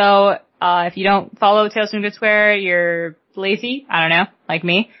details. So if you don't follow Tales from the Grid Square, you're lazy, I don't know, like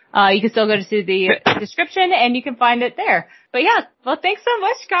me. You can still go to the description and you can find it there. But yeah, well, thanks so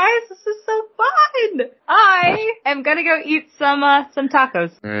much, guys. This is so fun. I am gonna go eat some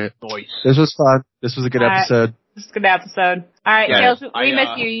tacos. All right. Nice. This was fun. This was a good episode. This is a good episode. All right, yeah, Tails, we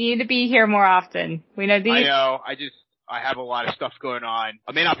miss you. You need to be here more often. We know these. I know. I have a lot of stuff going on.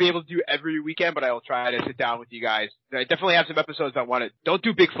 I may not be able to do every weekend, but I will try to sit down with you guys. I definitely have some episodes I want to. Don't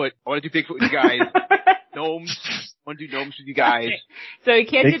do Bigfoot. I want to do Bigfoot with you guys. Gnomes. I want to do gnomes with you guys. Okay. So we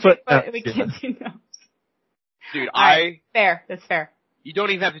can't do Bigfoot. We can't do gnomes. Dude, fair. That's fair. You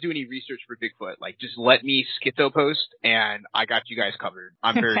don't even have to do any research for Bigfoot. Just let me schizo post, and I got you guys covered.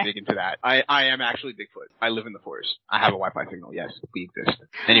 I'm very big into that. I am actually Bigfoot. I live in the forest. I have a Wi-Fi signal. Yes, we exist.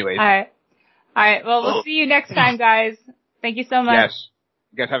 Anyways. All right. Well, we'll see you next time, guys. Thank you so much. Yes.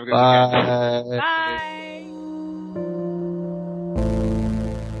 You guys have a good weekend. Bye.